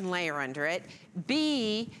 because I can layer under it.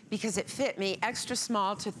 B, because it fit me extra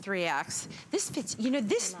small to 3X. This fits, you know,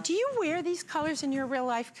 this, do you wear these colors in your real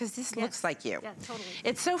life? Because this looks like you. Yeah, totally.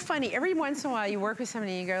 It's so funny. Every once in a while you work with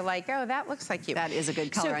somebody and you go like, oh, that looks like you. That is a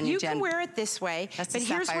good color on you, Jen. So you can wear it this way, but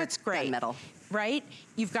here's what's great, right?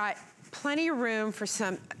 You've got plenty of room for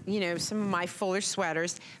some, you know, some of my fuller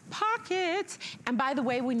sweaters. Pockets. And by the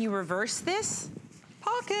way, when you reverse this,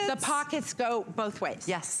 the pockets go both ways.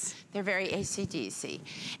 Yes. They're very AC/DC.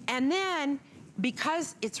 And then,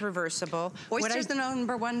 because it's reversible. Oyster's the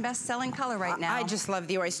 #1 best-selling color right now. I just love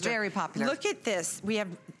the oyster. Very popular. Look at this. We have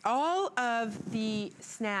all of the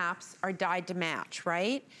snaps are dyed to match,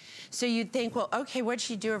 right? So you'd think, well, okay, what'd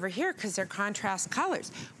she do over here? Because they're contrast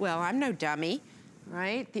colors. Well, I'm no dummy,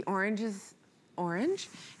 right? The orange is orange,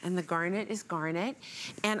 and the garnet is garnet.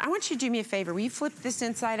 And I want you to do me a favor. Will you flip this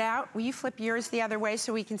inside out? Will you flip yours the other way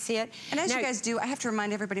so we can see it? And as you guys do, I have to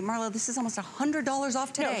remind everybody, Marla, this is almost $100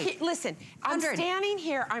 off today. No, listen, I'm standing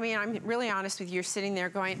here. I mean, I'm really honest with you. You're sitting there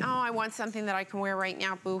going, oh, I want something that I can wear right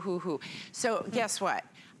now, boo-hoo-hoo. So guess what?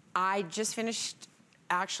 I just finished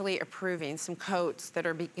actually approving some coats that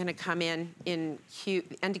are gonna come in end of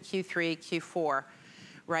Q3, Q4,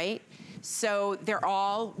 right? So they're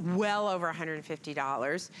all well over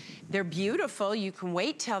 $150. They're beautiful. You can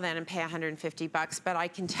wait till then and pay $150, but I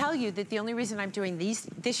can tell you that the only reason I'm doing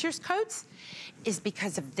this year's coats is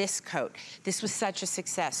because of this coat. This was such a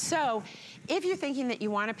success. So if you're thinking that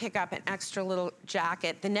you want to pick up an extra little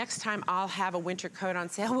jacket, the next time I'll have a winter coat on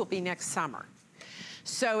sale will be next summer.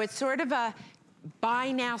 So it's sort of a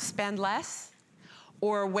buy now, spend less,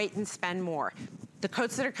 or wait and spend more. The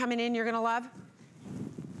coats that are coming in you're gonna love,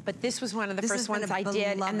 but this was one of the first ones I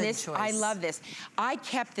did, and this, I love this. I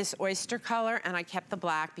kept this oyster color, and I kept the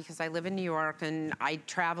black because I live in New York, and I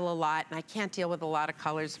travel a lot, and I can't deal with a lot of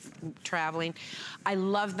colors traveling. I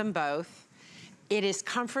love them both. It is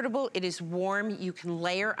comfortable, it is warm, you can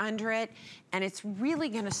layer under it, and it's really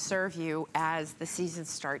gonna serve you as the seasons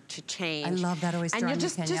start to change. I love that oyster. And you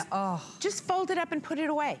just fold it up and put it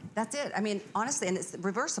away. That's it. I mean, honestly, and it's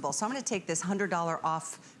reversible. So I'm gonna take this $100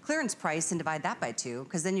 off clearance price and divide that by 2,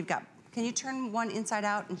 because then you've got, can you turn one inside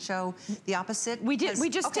out and show the opposite? We did, we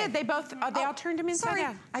just did. They both, they all turned them inside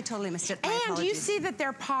out. I totally missed it. And you see that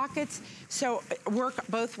they're pockets, so work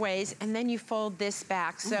both ways, and then you fold this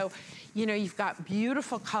back. So, you know, you've got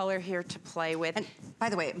beautiful color here to play with. And by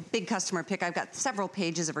the way, big customer pick. I've got several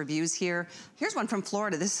pages of reviews here. Here's one from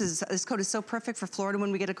Florida. This coat is so perfect for Florida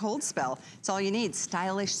when we get a cold spell. It's all you need.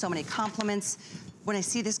 Stylish, so many compliments. When I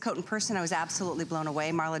see this coat in person, I was absolutely blown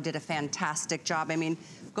away. Marla did a fantastic job. I mean,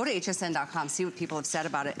 go to hsn.com, see what people have said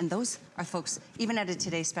about it. And those are folks, even at a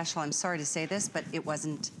Today Special, I'm sorry to say this, but it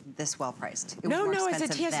wasn't this well priced. It was more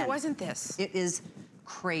expensive then. It wasn't this. It is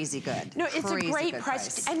crazy good. No, it's a great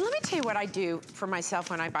price. And let me tell you what I do for myself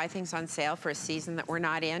when I buy things on sale for a season that we're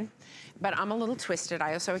not in. But I'm a little twisted.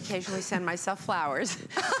 I also occasionally send myself flowers.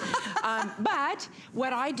 But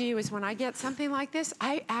what I do is when I get something like this,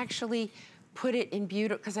 I actually put it in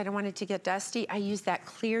beauty, because I don't want it to get dusty. I use that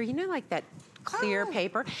clear, you know, like that clear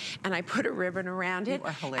paper, and I put a ribbon around it. You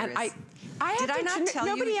are hilarious. And Did I not tell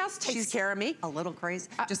you? Nobody else takes care of me. A little crazy.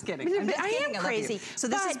 Just kidding. I am crazy. So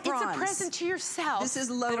this is bronze. It's a present to yourself. This is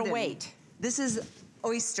loaded. That'll wait. This is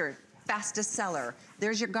oyster, fastest seller.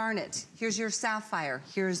 There's your garnet. Here's your sapphire.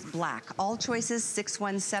 Here's black. All choices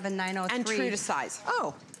 617903. And true to size.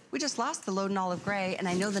 Oh, we just lost the Loden Olive Gray, and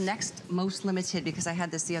I know the next most limited, because I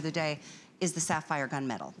had this the other day, is the sapphire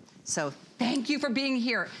gunmetal. So thank you for being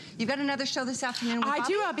here. You've got another show this afternoon with Bobby? I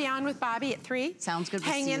do. I'll be on with Bobby at 3. Sounds good.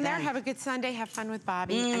 Hang in there. Have a good Sunday. Have fun with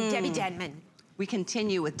Bobby and Debbie Denman. We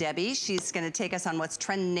continue with Debbie. She's going to take us on what's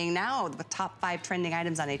trending now, the top 5 trending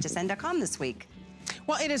items on hsn.com this week.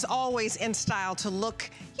 Well, it is always in style to look,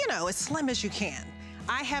 you know, as slim as you can.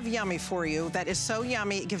 I have Yummy for you that is so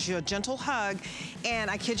yummy. It gives you a gentle hug. And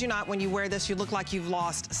I kid you not, when you wear this, you look like you've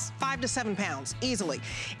lost 5 to 7 pounds easily.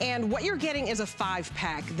 And what you're getting is a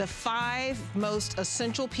 5-pack, the 5 most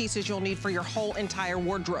essential pieces you'll need for your whole entire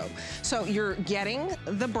wardrobe. So you're getting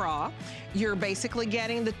the bra. You're basically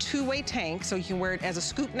getting the 2-way tank, so you can wear it as a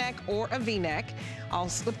scoop neck or a V-neck. I'll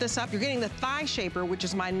slip this up. You're getting the thigh shaper, which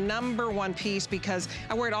is my #1 piece because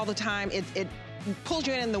I wear it all the time. It pulls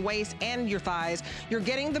you in the waist and your thighs. You're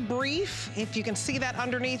getting the brief. If you can see that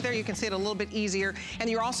underneath there, you can see it a little bit easier. And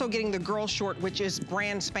you're also getting the girl short, which is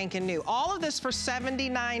brand spanking new. All of this for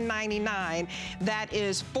 $79.99. That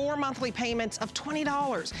is 4 monthly payments of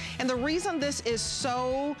 $20. And the reason this is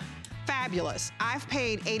so fabulous, I've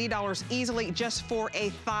paid $80 easily just for a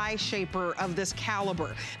thigh shaper of this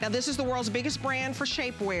caliber. Now, this is the world's biggest brand for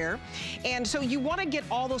shapewear. And so you want to get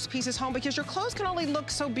all those pieces home because your clothes can only look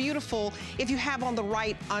so beautiful if you have on the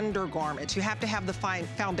right undergarments. You have to have the fine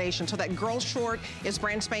foundation. So that girl short is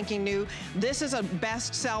brand spanking new. This is a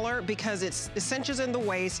bestseller because it cinches in the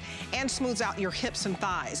waist and smooths out your hips and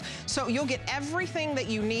thighs. So you'll get everything that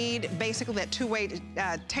you need. Basically, that 2-way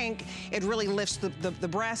tank, it really lifts the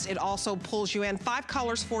breast. It also pulls you in. 5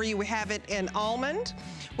 colors for you. We have it in almond.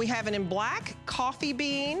 We have it in black, coffee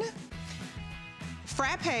bean,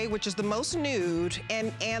 frappe, which is the most nude,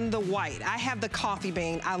 and the white. I have the coffee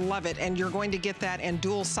bean. I love it, and you're going to get that in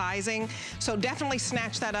dual sizing. So definitely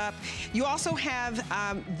snatch that up. You also have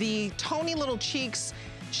the Tony Little Cheeks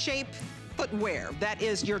shape footwear. That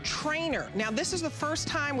is your trainer. Now, this is the first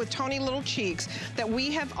time with Tony Little Cheeks that we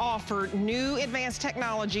have offered new advanced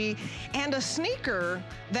technology and a sneaker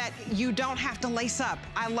that you don't have to lace up.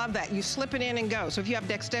 I love that. You slip it in and go. So if you have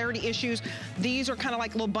dexterity issues, these are kind of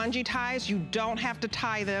like little bungee ties. You don't have to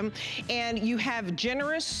tie them. And you have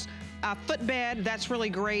generous footbed, that's really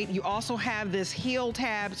great. You also have this heel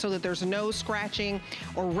tab so that there's no scratching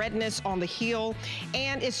or redness on the heel.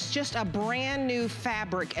 And it's just a brand new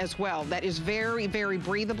fabric as well that is very, very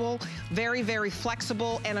breathable, very, very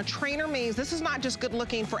flexible. And a trainer means this is not just good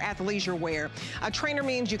looking for athleisure wear. A trainer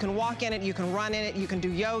means you can walk in it, you can run in it, you can do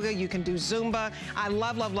yoga, you can do Zumba. I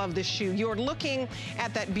love, love, love this shoe. You're looking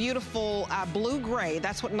at that beautiful blue-gray.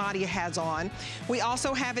 That's what Nadia has on. We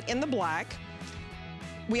also have it in the black.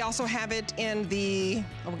 We also have it in the,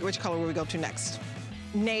 which color will we go to next?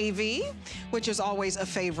 Navy, which is always a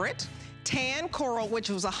favorite. Tan coral, which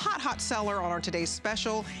was a hot, hot seller on our today's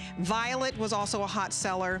special. Violet was also a hot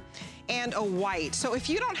seller. and a white. So if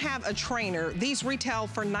you don't have a trainer, these retail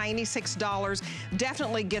for $96.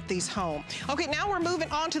 Definitely get these home. Okay, now we're moving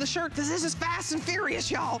on to the shirt. This is fast and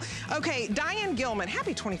furious, y'all. Okay, Diane Gilman,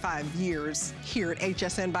 happy 25 years here at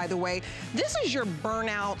HSN, by the way. This is your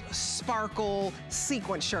burnout sparkle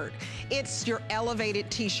sequin shirt. It's your elevated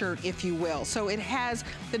t-shirt, if you will. So it has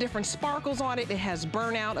the different sparkles on it. It has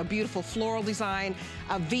burnout, a beautiful floral design,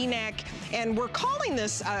 a V-neck, and we're calling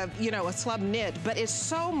this, you know, a slub knit, but it's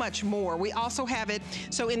so much more. We also have it,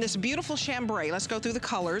 so in this beautiful chambray, let's go through the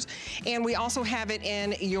colors, and we also have it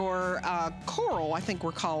in your coral, I think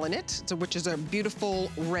we're calling it, so, which is a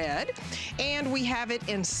beautiful red, and we have it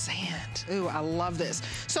in sand. Ooh, I love this.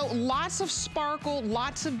 So lots of sparkle,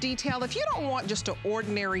 lots of detail. If you don't want just an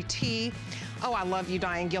ordinary tee, oh, I love you,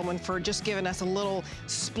 Diane Gilman, for just giving us a little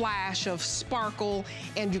splash of sparkle,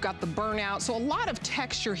 and you've got the burnout. So a lot of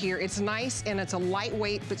texture here. It's nice, and it's a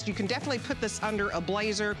lightweight, but you can definitely put this under a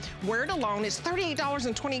blazer. Wear it alone. It's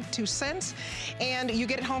 $38.22, and you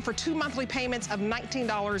get it home for 2 monthly payments of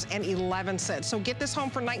 $19.11. So get this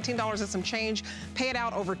home for $19 and some change. Pay it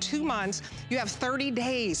out over 2 months. You have 30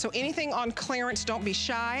 days. So anything on clearance, don't be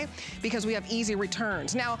shy, because we have easy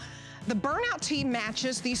returns. Now, the burnout tee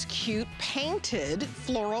matches these cute painted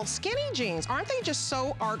floral skinny jeans. Aren't they just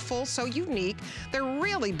so artful, so unique? They're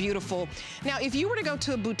really beautiful. Now, if you were to go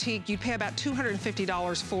to a boutique, you'd pay about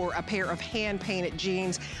 $250 for a pair of hand-painted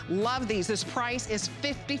jeans. Love these. This price is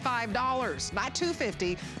 $55, not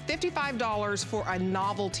 $250, $55 for a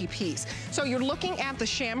novelty piece. So you're looking at the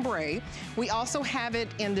chambray. We also have it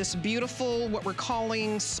in this beautiful, what we're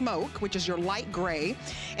calling smoke, which is your light gray.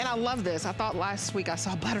 And I love this. I thought last week I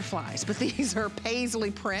saw butterflies, but these are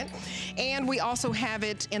paisley print. And we also have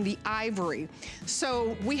it in the ivory.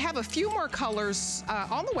 So we have a few more colors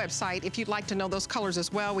on the website if you'd like to know those colors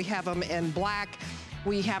as well. We have them in black,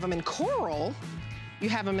 we have them in coral, you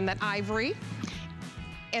have them in that ivory.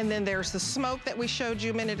 And then there's the smoke that we showed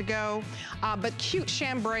you a minute ago. But cute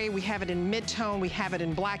chambray, we have it in mid-tone, we have it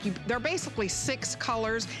in black. There are basically 6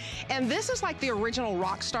 colors. And this is like the original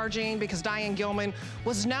rock star jean, because Diane Gilman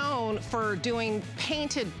was known for doing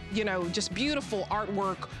painted, you know, just beautiful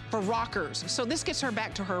artwork for rockers. So this gets her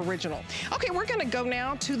back to her original. Okay, we're gonna go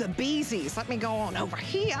now to the Beezies. Let me go on over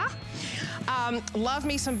here. Love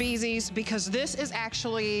me some Beezies, because this is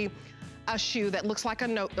actually a shoe that looks like a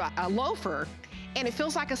loafer, and it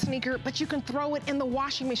feels like a sneaker, but you can throw it in the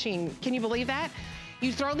washing machine. Can you believe that?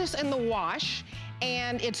 You throw this in the wash,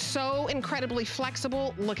 and it's so incredibly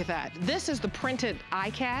flexible. Look at that. This is the printed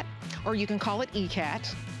iCat, or you can call it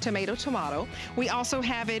ECAT, tomato, tomato. We also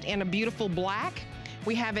have it in a beautiful black.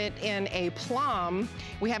 We have it in a plum.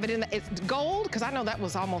 We have it in it's gold, because I know that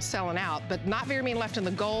was almost selling out, but not very many left in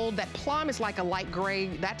the gold. That plum is like a light gray.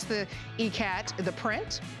 That's the ECAT, the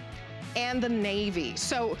print. And the navy.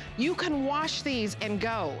 So you can wash these and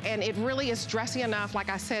go, and it really is dressy enough. Like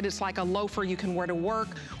I said, it's like a loafer you can wear to work,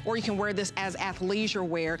 or you can wear this as athleisure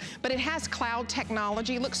wear, but it has cloud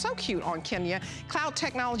technology. It looks so cute on Kenya. Cloud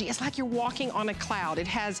technology, it's like you're walking on a cloud. It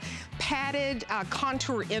has padded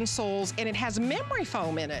contour insoles, and it has memory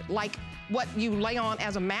foam in it, like what you lay on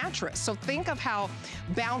as a mattress. So think of how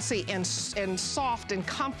bouncy and soft and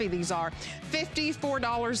comfy these are.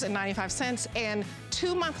 $54.95 and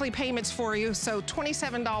 2 monthly payments for you, so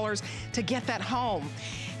 $27 to get that home.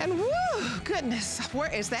 And woo, goodness, where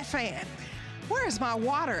is that fan? Where is my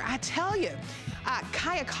water? I tell you.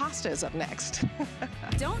 Kaya Costa is up next.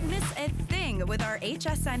 Don't miss a thing with our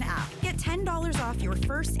HSN app. Get $10 off your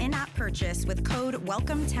first in-app purchase with code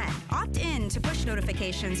WELCOME10. Opt in to push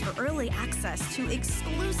notifications for early access to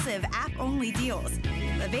exclusive app-only deals.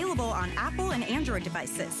 Available on Apple and Android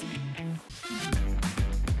devices.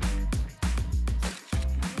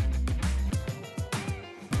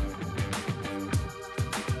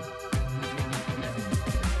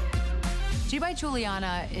 G by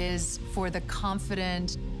Juliana is for the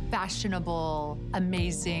confident, fashionable,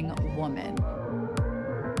 amazing woman.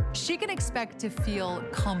 She can expect to feel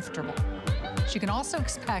comfortable. She can also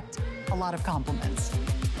expect a lot of compliments.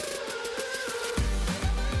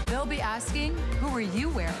 They'll be asking, who are you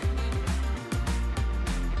wearing?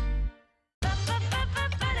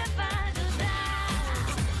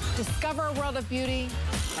 Discover a world of beauty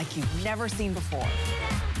like you've never seen before.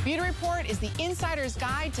 Beauty Report is the insider's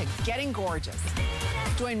guide to getting gorgeous.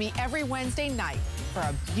 Join me every Wednesday night for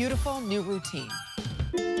a beautiful new routine.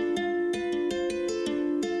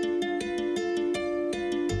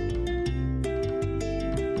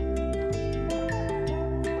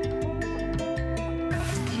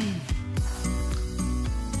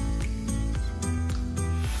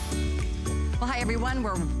 everyone,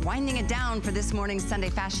 we're winding it down for this morning's Sunday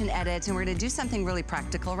Fashion Edit, and we're gonna do something really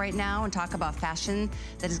practical right now and talk about fashion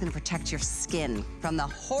that is gonna protect your skin from the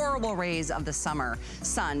horrible rays of the summer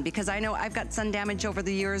sun, because I know I've got sun damage over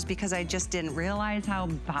the years because I just didn't realize how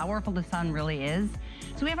powerful the sun really is.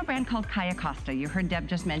 So we have a brand called Kaya Costa. You heard Deb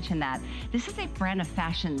just mention that. This is a brand of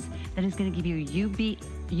fashions that is gonna give you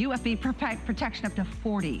UFB protection up to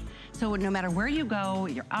 40. So no matter where you go,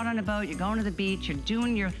 you're out on a boat, you're going to the beach, you're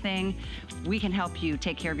doing your thing, we can help you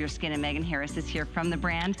take care of your skin. And Megan Harris is here from the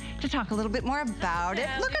brand to talk a little bit more about it.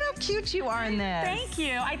 Look at how cute you are in this. Thank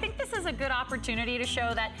you. I think this is a good opportunity to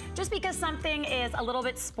show that just because something is a little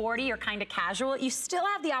bit sporty or kind of casual, you still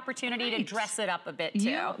have the opportunity to dress it up a bit too.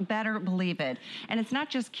 You better believe it. And it's not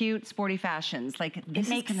just cute, sporty fashions. Like, this it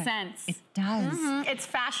makes sense. It does. It's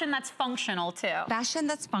fashion that's functional too. Fashion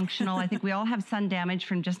that's functional. I think we all have sun damage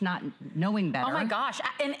from just not knowing better. Oh my gosh.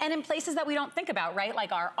 And in places that we don't think about, right?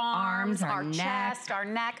 Like our arms, our chest, our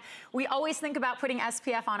neck. We always think about putting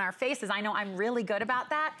SPF on our faces. I know I'm really good about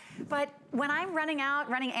that. But when I'm running out,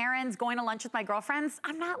 running errands, going to lunch with my girlfriends,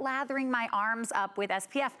 I'm not lathering my arms up with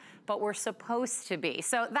SPF, but we're supposed to be.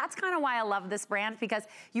 So that's kind of why I love this brand, because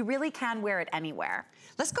you really can wear it anywhere.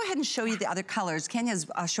 Let's go ahead and show you the other colors. Kenya's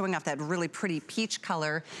showing off that really pretty peach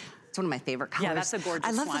color. It's one of my favorite colors. Yeah, that's a gorgeous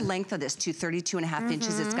one. I love the length of this too, 32.5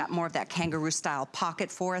 inches. It's got more of that kangaroo style pocket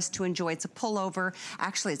for us to enjoy. It's a pullover.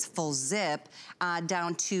 Actually, it's full zip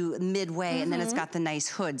down to midway, and then it's got the nice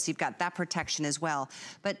hood. So you've got that protection as well.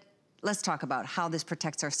 But let's talk about how this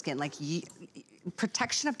protects our skin. Like,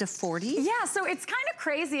 protection up to 40? Yeah, so it's kind of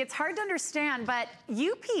crazy. It's hard to understand, but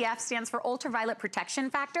UPF stands for ultraviolet protection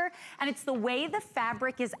factor, and it's the way the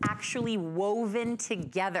fabric is actually woven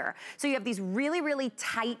together. So you have these really, really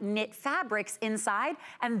tight knit fabrics inside,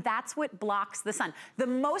 and that's what blocks the sun. The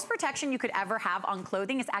most protection you could ever have on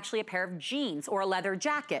clothing is actually a pair of jeans or a leather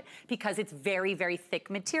jacket, because it's very, very thick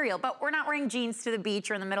material, but we're not wearing jeans to the beach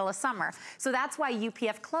or in the middle of summer. So that's why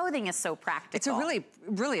UPF clothing is so practical. It's a really,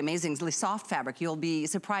 really amazingly soft fabric. You'll be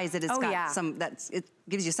surprised that it's got some, it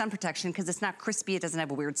gives you sun protection because it's not crispy, it doesn't have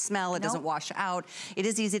a weird smell, it doesn't wash out. It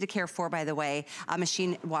is easy to care for, by the way.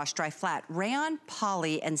 Machine wash, dry flat. Rayon,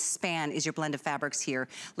 poly, and span is your blend of fabrics here.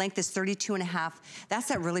 Length is 32.5. That's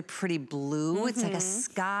that really pretty blue. It's like a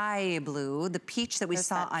sky blue. The peach that we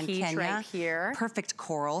saw on Kenya. Right here. Perfect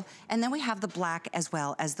coral. And then we have the black as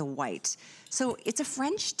well as the white. So it's a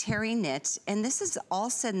French terry knit, and this is all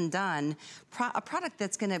said and done, a product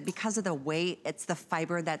that's gonna, because of the weight, it's the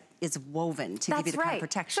fiber that is woven to give you the kind of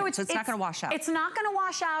protection. So it's not gonna wash out. It's not gonna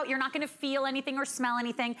wash out. You're not gonna feel anything or smell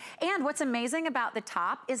anything. And what's amazing about the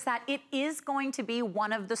top is that it is going to be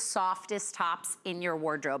one of the softest tops in your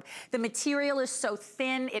wardrobe. The material is so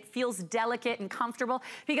thin, it feels delicate and comfortable,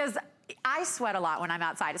 because I sweat a lot when I'm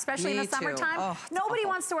outside, especially in the summertime. Oh, nobody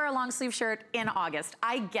wants to wear a long sleeve shirt in August.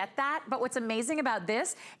 I get that, but what's amazing about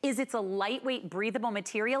this is it's a lightweight, breathable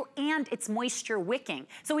material, and it's moisture wicking.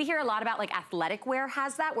 So we hear a lot about, like, athletic wear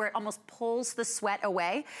has that, where it almost pulls the sweat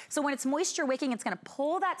away. So when it's moisture wicking, it's gonna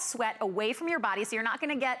pull that sweat away from your body, so you're not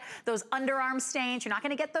gonna get those underarm stains, you're not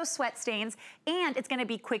gonna get those sweat stains, and it's gonna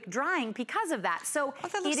be quick drying because of that. So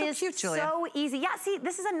it is so easy. Yeah, see,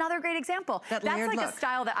 this is another great example. That's like a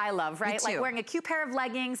style that I love, right? Like wearing a cute pair of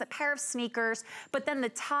leggings, a pair of sneakers, but then the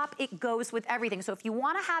top, it goes with everything. So if you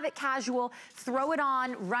wanna have it casual, throw it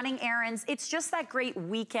on, running errands, it's just that great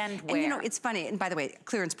weekend wear. And you know, it's funny, and by the way,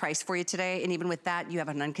 clearance price for you today, and even with that, you have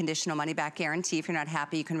an unconditional money-back guarantee. If you're not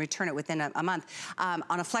happy, you can return it within a month.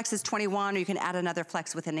 On a flex, it's 21, or you can add another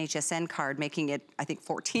flex with an HSN card, making it, I think,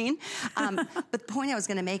 14. But the point I was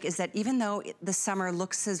gonna make is that even though the summer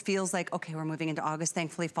feels like, okay, we're moving into August,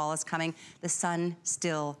 thankfully fall is coming, the sun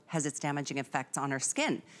still has its damaging effects on our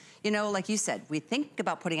skin. You know, like you said, we think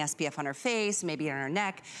about putting SPF on our face, maybe on our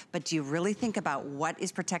neck, but do you really think about what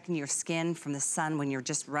is protecting your skin from the sun when you're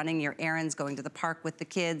just running your errands, going to the park with the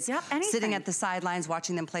kids, sitting at the sidelines,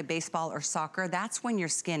 watching them play baseball or soccer? That's when your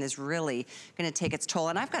skin is really gonna take its toll.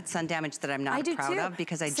 And I've got sun damage that I'm not proud of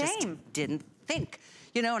because I just didn't think.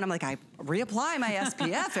 You know, and I'm like, I reapply my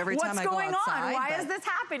SPF every time I go outside. What's going on? Why is this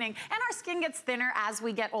happening? And our skin gets thinner as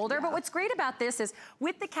we get older. But what's great about this is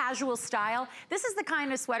with the casual style, this is the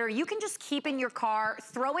kind of sweater you can just keep in your car,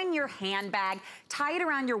 throw in your handbag, tie it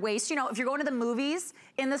around your waist. You know, if you're going to the movies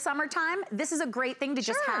in the summertime, this is a great thing to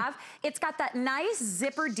just have. It's got that nice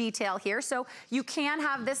zipper detail here. So you can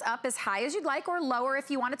have this up as high as you'd like or lower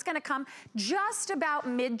if you want. It's gonna come just about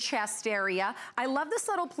mid-chest area. I love this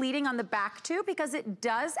little pleating on the back too, because it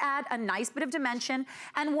does add a nice bit of dimension.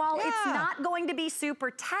 And while it's not going to be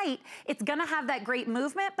super tight, it's gonna have that great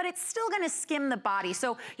movement, but it's still gonna skim the body.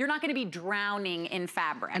 So you're not gonna be drowning in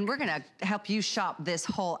fabric. And we're gonna help you shop this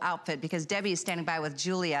whole outfit because Debbie is standing by with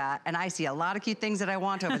Julia, and I see a lot of cute things that I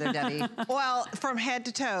want over there, Debbie. Well, from head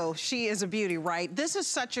to toe, she is a beauty, right? This is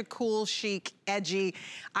such a cool, chic, edgy,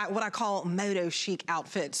 what I call moto chic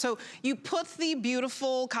outfit. So you put the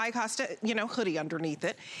beautiful Callie Costa, you know, hoodie underneath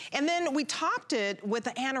it, and then we topped it with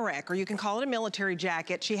the anorak, or you can call it a military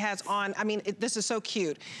jacket. She has on, I mean, this is so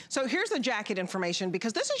cute. So here's the jacket information,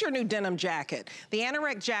 because this is your new denim jacket. The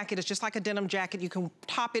anorak jacket is just like a denim jacket. You can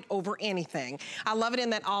top it over anything. I love it in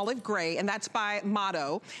that olive gray, and that's by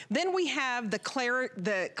Motto. Then we have the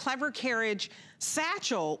Clever Carriage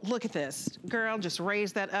satchel. Look at this. Girl, just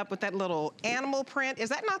raise that up with that little animal print. Is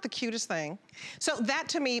that not the cutest thing? So that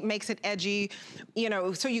to me makes it edgy, you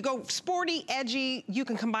know, so you go sporty, edgy, you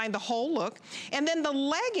can combine the whole look. And then the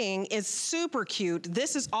legging is super cute.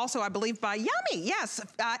 This is also, I believe, by Yummy. Yes,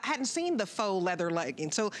 I hadn't seen the faux leather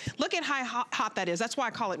legging. So look at how hot that is. That's why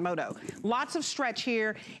I call it Moto. Lots of stretch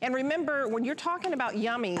here. And remember, when you're talking about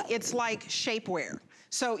Yummy, it's like shapewear.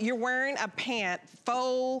 So you're wearing a pant,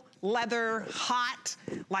 faux leather, hot,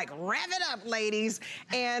 like rev it up, ladies.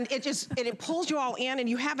 And it pulls you all in, and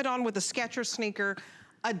you have it on with a Skechers sneaker.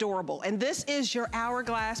 Adorable. And this is your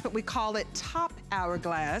hourglass, but we call it top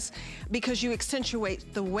hourglass because you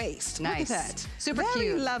accentuate the waist. Nice. Look at that. Super Very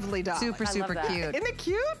cute. lovely doll. Super cute. Isn't it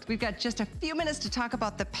cute? We've got just a few minutes to talk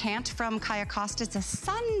about the pant from Callie Costa. It's a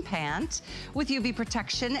sun pant with UV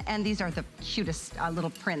protection, and these are the cutest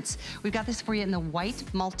little prints. We've got this for you in the white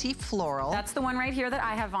multi-floral. That's the one right here that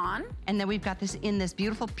I have on. And then we've got this in this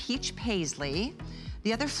beautiful peach paisley.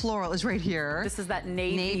 The other floral is right here. This is that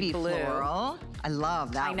navy blue. Floral. I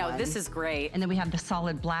love that one. I know, this is great. And then we have the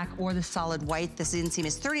solid black or the solid white. This inseam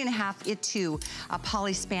is 30.5. It too, a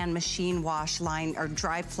polyspan machine wash line or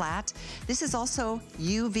dry flat. This is also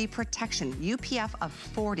UV protection, UPF of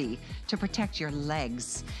 40 to protect your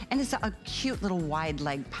legs. And it's a cute little wide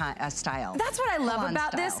leg style. That's what I love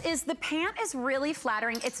about this is the pant is really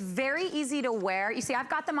flattering. It's very easy to wear. You see, I've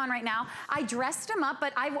got them on right now. I dressed them up,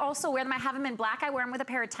 but I also wear them. I have them in black. I wear them with a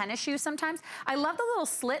pair of tennis shoes sometimes. I love the little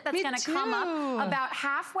slit that's gonna come up about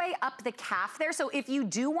halfway up the calf there. So if you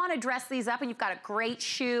do wanna dress these up and you've got a great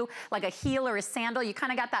shoe, like a heel or a sandal, you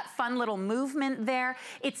kinda got that fun little movement there.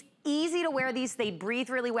 It's easy to wear these. They breathe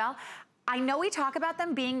really well. I know we talk about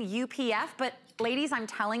them being UPF, but ladies, I'm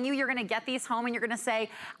telling you, you're gonna get these home and you're gonna say,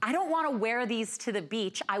 I don't wanna wear these to the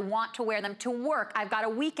beach. I want to wear them to work. I've got a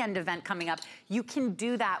weekend event coming up. You can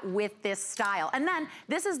do that with this style. And then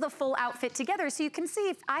this is the full outfit together. So you can see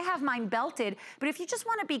if I have mine belted, but if you just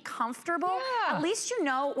wanna be comfortable, at least you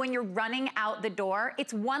know when you're running out the door,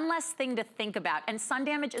 it's one less thing to think about. And sun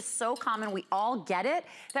damage is so common, we all get it,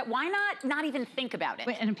 that why not even think about it?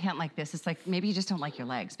 In a pant like this, it's like, maybe you just don't like your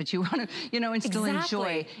legs, but you wanna, you know, and still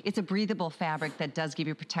enjoy. It's a breathable fabric that does give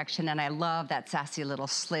you protection, and I love that sassy little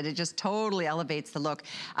slit. It just totally elevates the look.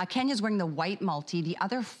 Kenya's wearing the white multi. The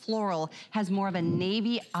other floral has more of a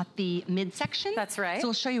navy at the midsection. That's right. So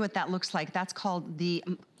we'll show you what that looks like. That's called the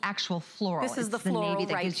actual floral. This is the navy floral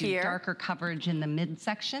that right gives you here. darker coverage in the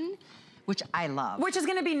midsection, which I love. Which is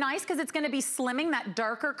gonna be nice because it's gonna be slimming that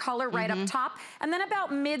darker color right up top. And then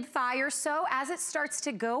about mid-thigh or so, as it starts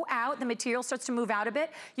to go out, the material starts to move out a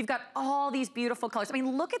bit, you've got all these beautiful colors. I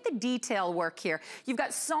mean, look at the detail work here. You've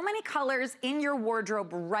got so many colors in your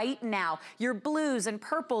wardrobe right now. Your blues and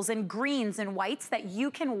purples and greens and whites that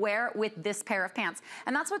you can wear with this pair of pants.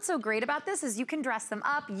 And that's what's so great about this is you can dress them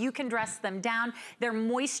up, you can dress them down. They're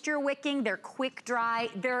moisture wicking, they're quick dry,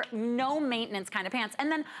 they're no maintenance kind of pants. And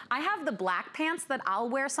then I have the black pants that I'll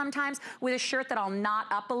wear sometimes with a shirt that I'll knot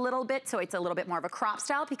up a little bit so it's a little bit more of a crop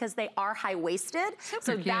style because they are high-waisted.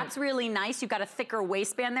 So that's really nice. You've got a thicker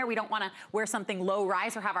waistband there. We don't want to wear something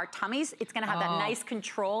low-rise or have our tummies. It's going to have that nice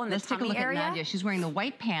control in the tummy area. Let's take a look at Nadia. She's wearing the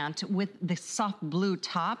white pant with the soft blue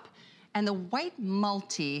top. And the white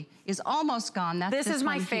multi is almost gone. That's this is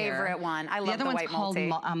my favorite one. I love the white multi. The other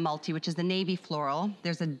one's called multi, which is the navy floral.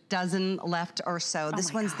 There's a dozen left or so.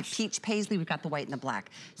 This one's the peach paisley. We've got the white and the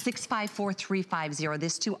black. 654350.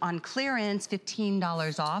 This too on clearance,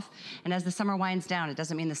 $15 off. And as the summer winds down, it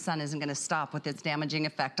doesn't mean the sun isn't going to stop with its damaging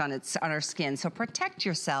effect on our skin. So protect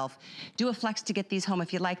yourself. Do a flex to get these home.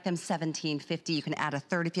 If you like them, $17.50. You can add a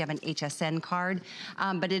third if you have an HSN card.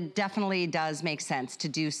 But it definitely does make sense to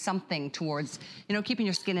do something towards, you know, keeping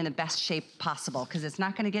your skin in the best shape possible, because it's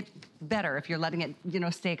not going to get better if you're letting it, you know,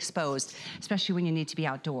 stay exposed, especially when you need to be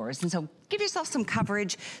outdoors. And so give yourself some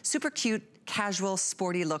coverage. Super cute, casual,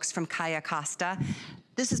 sporty looks from Callie Costa.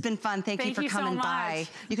 This has been fun. Thank you for coming by.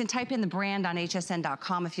 You can type in the brand on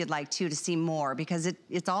hsn.com if you'd like to see more, because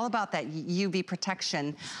it's all about that UV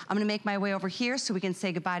protection. I'm gonna make my way over here so we can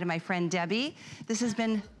say goodbye to my friend Debbie. This has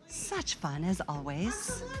been such fun as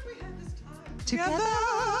always. Together.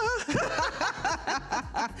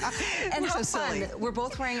 And how fun. We're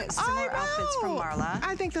both wearing similar outfits from Marla.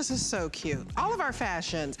 I think this is so cute. All of our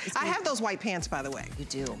fashions. I have those white pants, by the way. You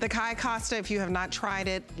do. The Kai Costa, if you have not tried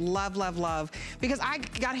it, love, love, love. Because I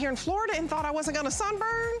got here in Florida and thought I wasn't gonna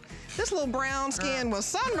sunburn. This little brown skin was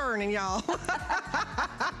sunburning, y'all.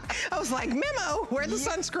 I was like, memo, wear the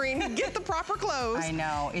sunscreen, get the proper clothes. I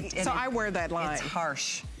know. So I wear that line. It's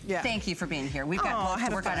harsh. Yeah. Thank you for being here. We've got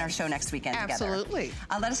to work on our show next weekend together. Absolutely.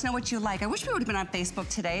 Let us know what you like. I wish we would have been on Facebook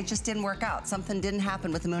today. It just didn't work out. Something didn't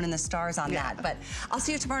happen with the moon and the stars on that. But I'll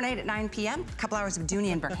see you tomorrow night at 9 p.m. A couple hours of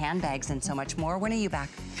Dooney and Burke handbags and so much more. When are you back?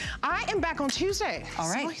 I am back on Tuesday. All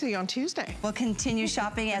right. So I'll see you on Tuesday. We'll continue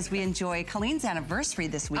shopping as we enjoy Colleen's anniversary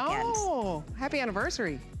this weekend. Oh, happy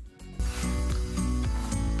anniversary.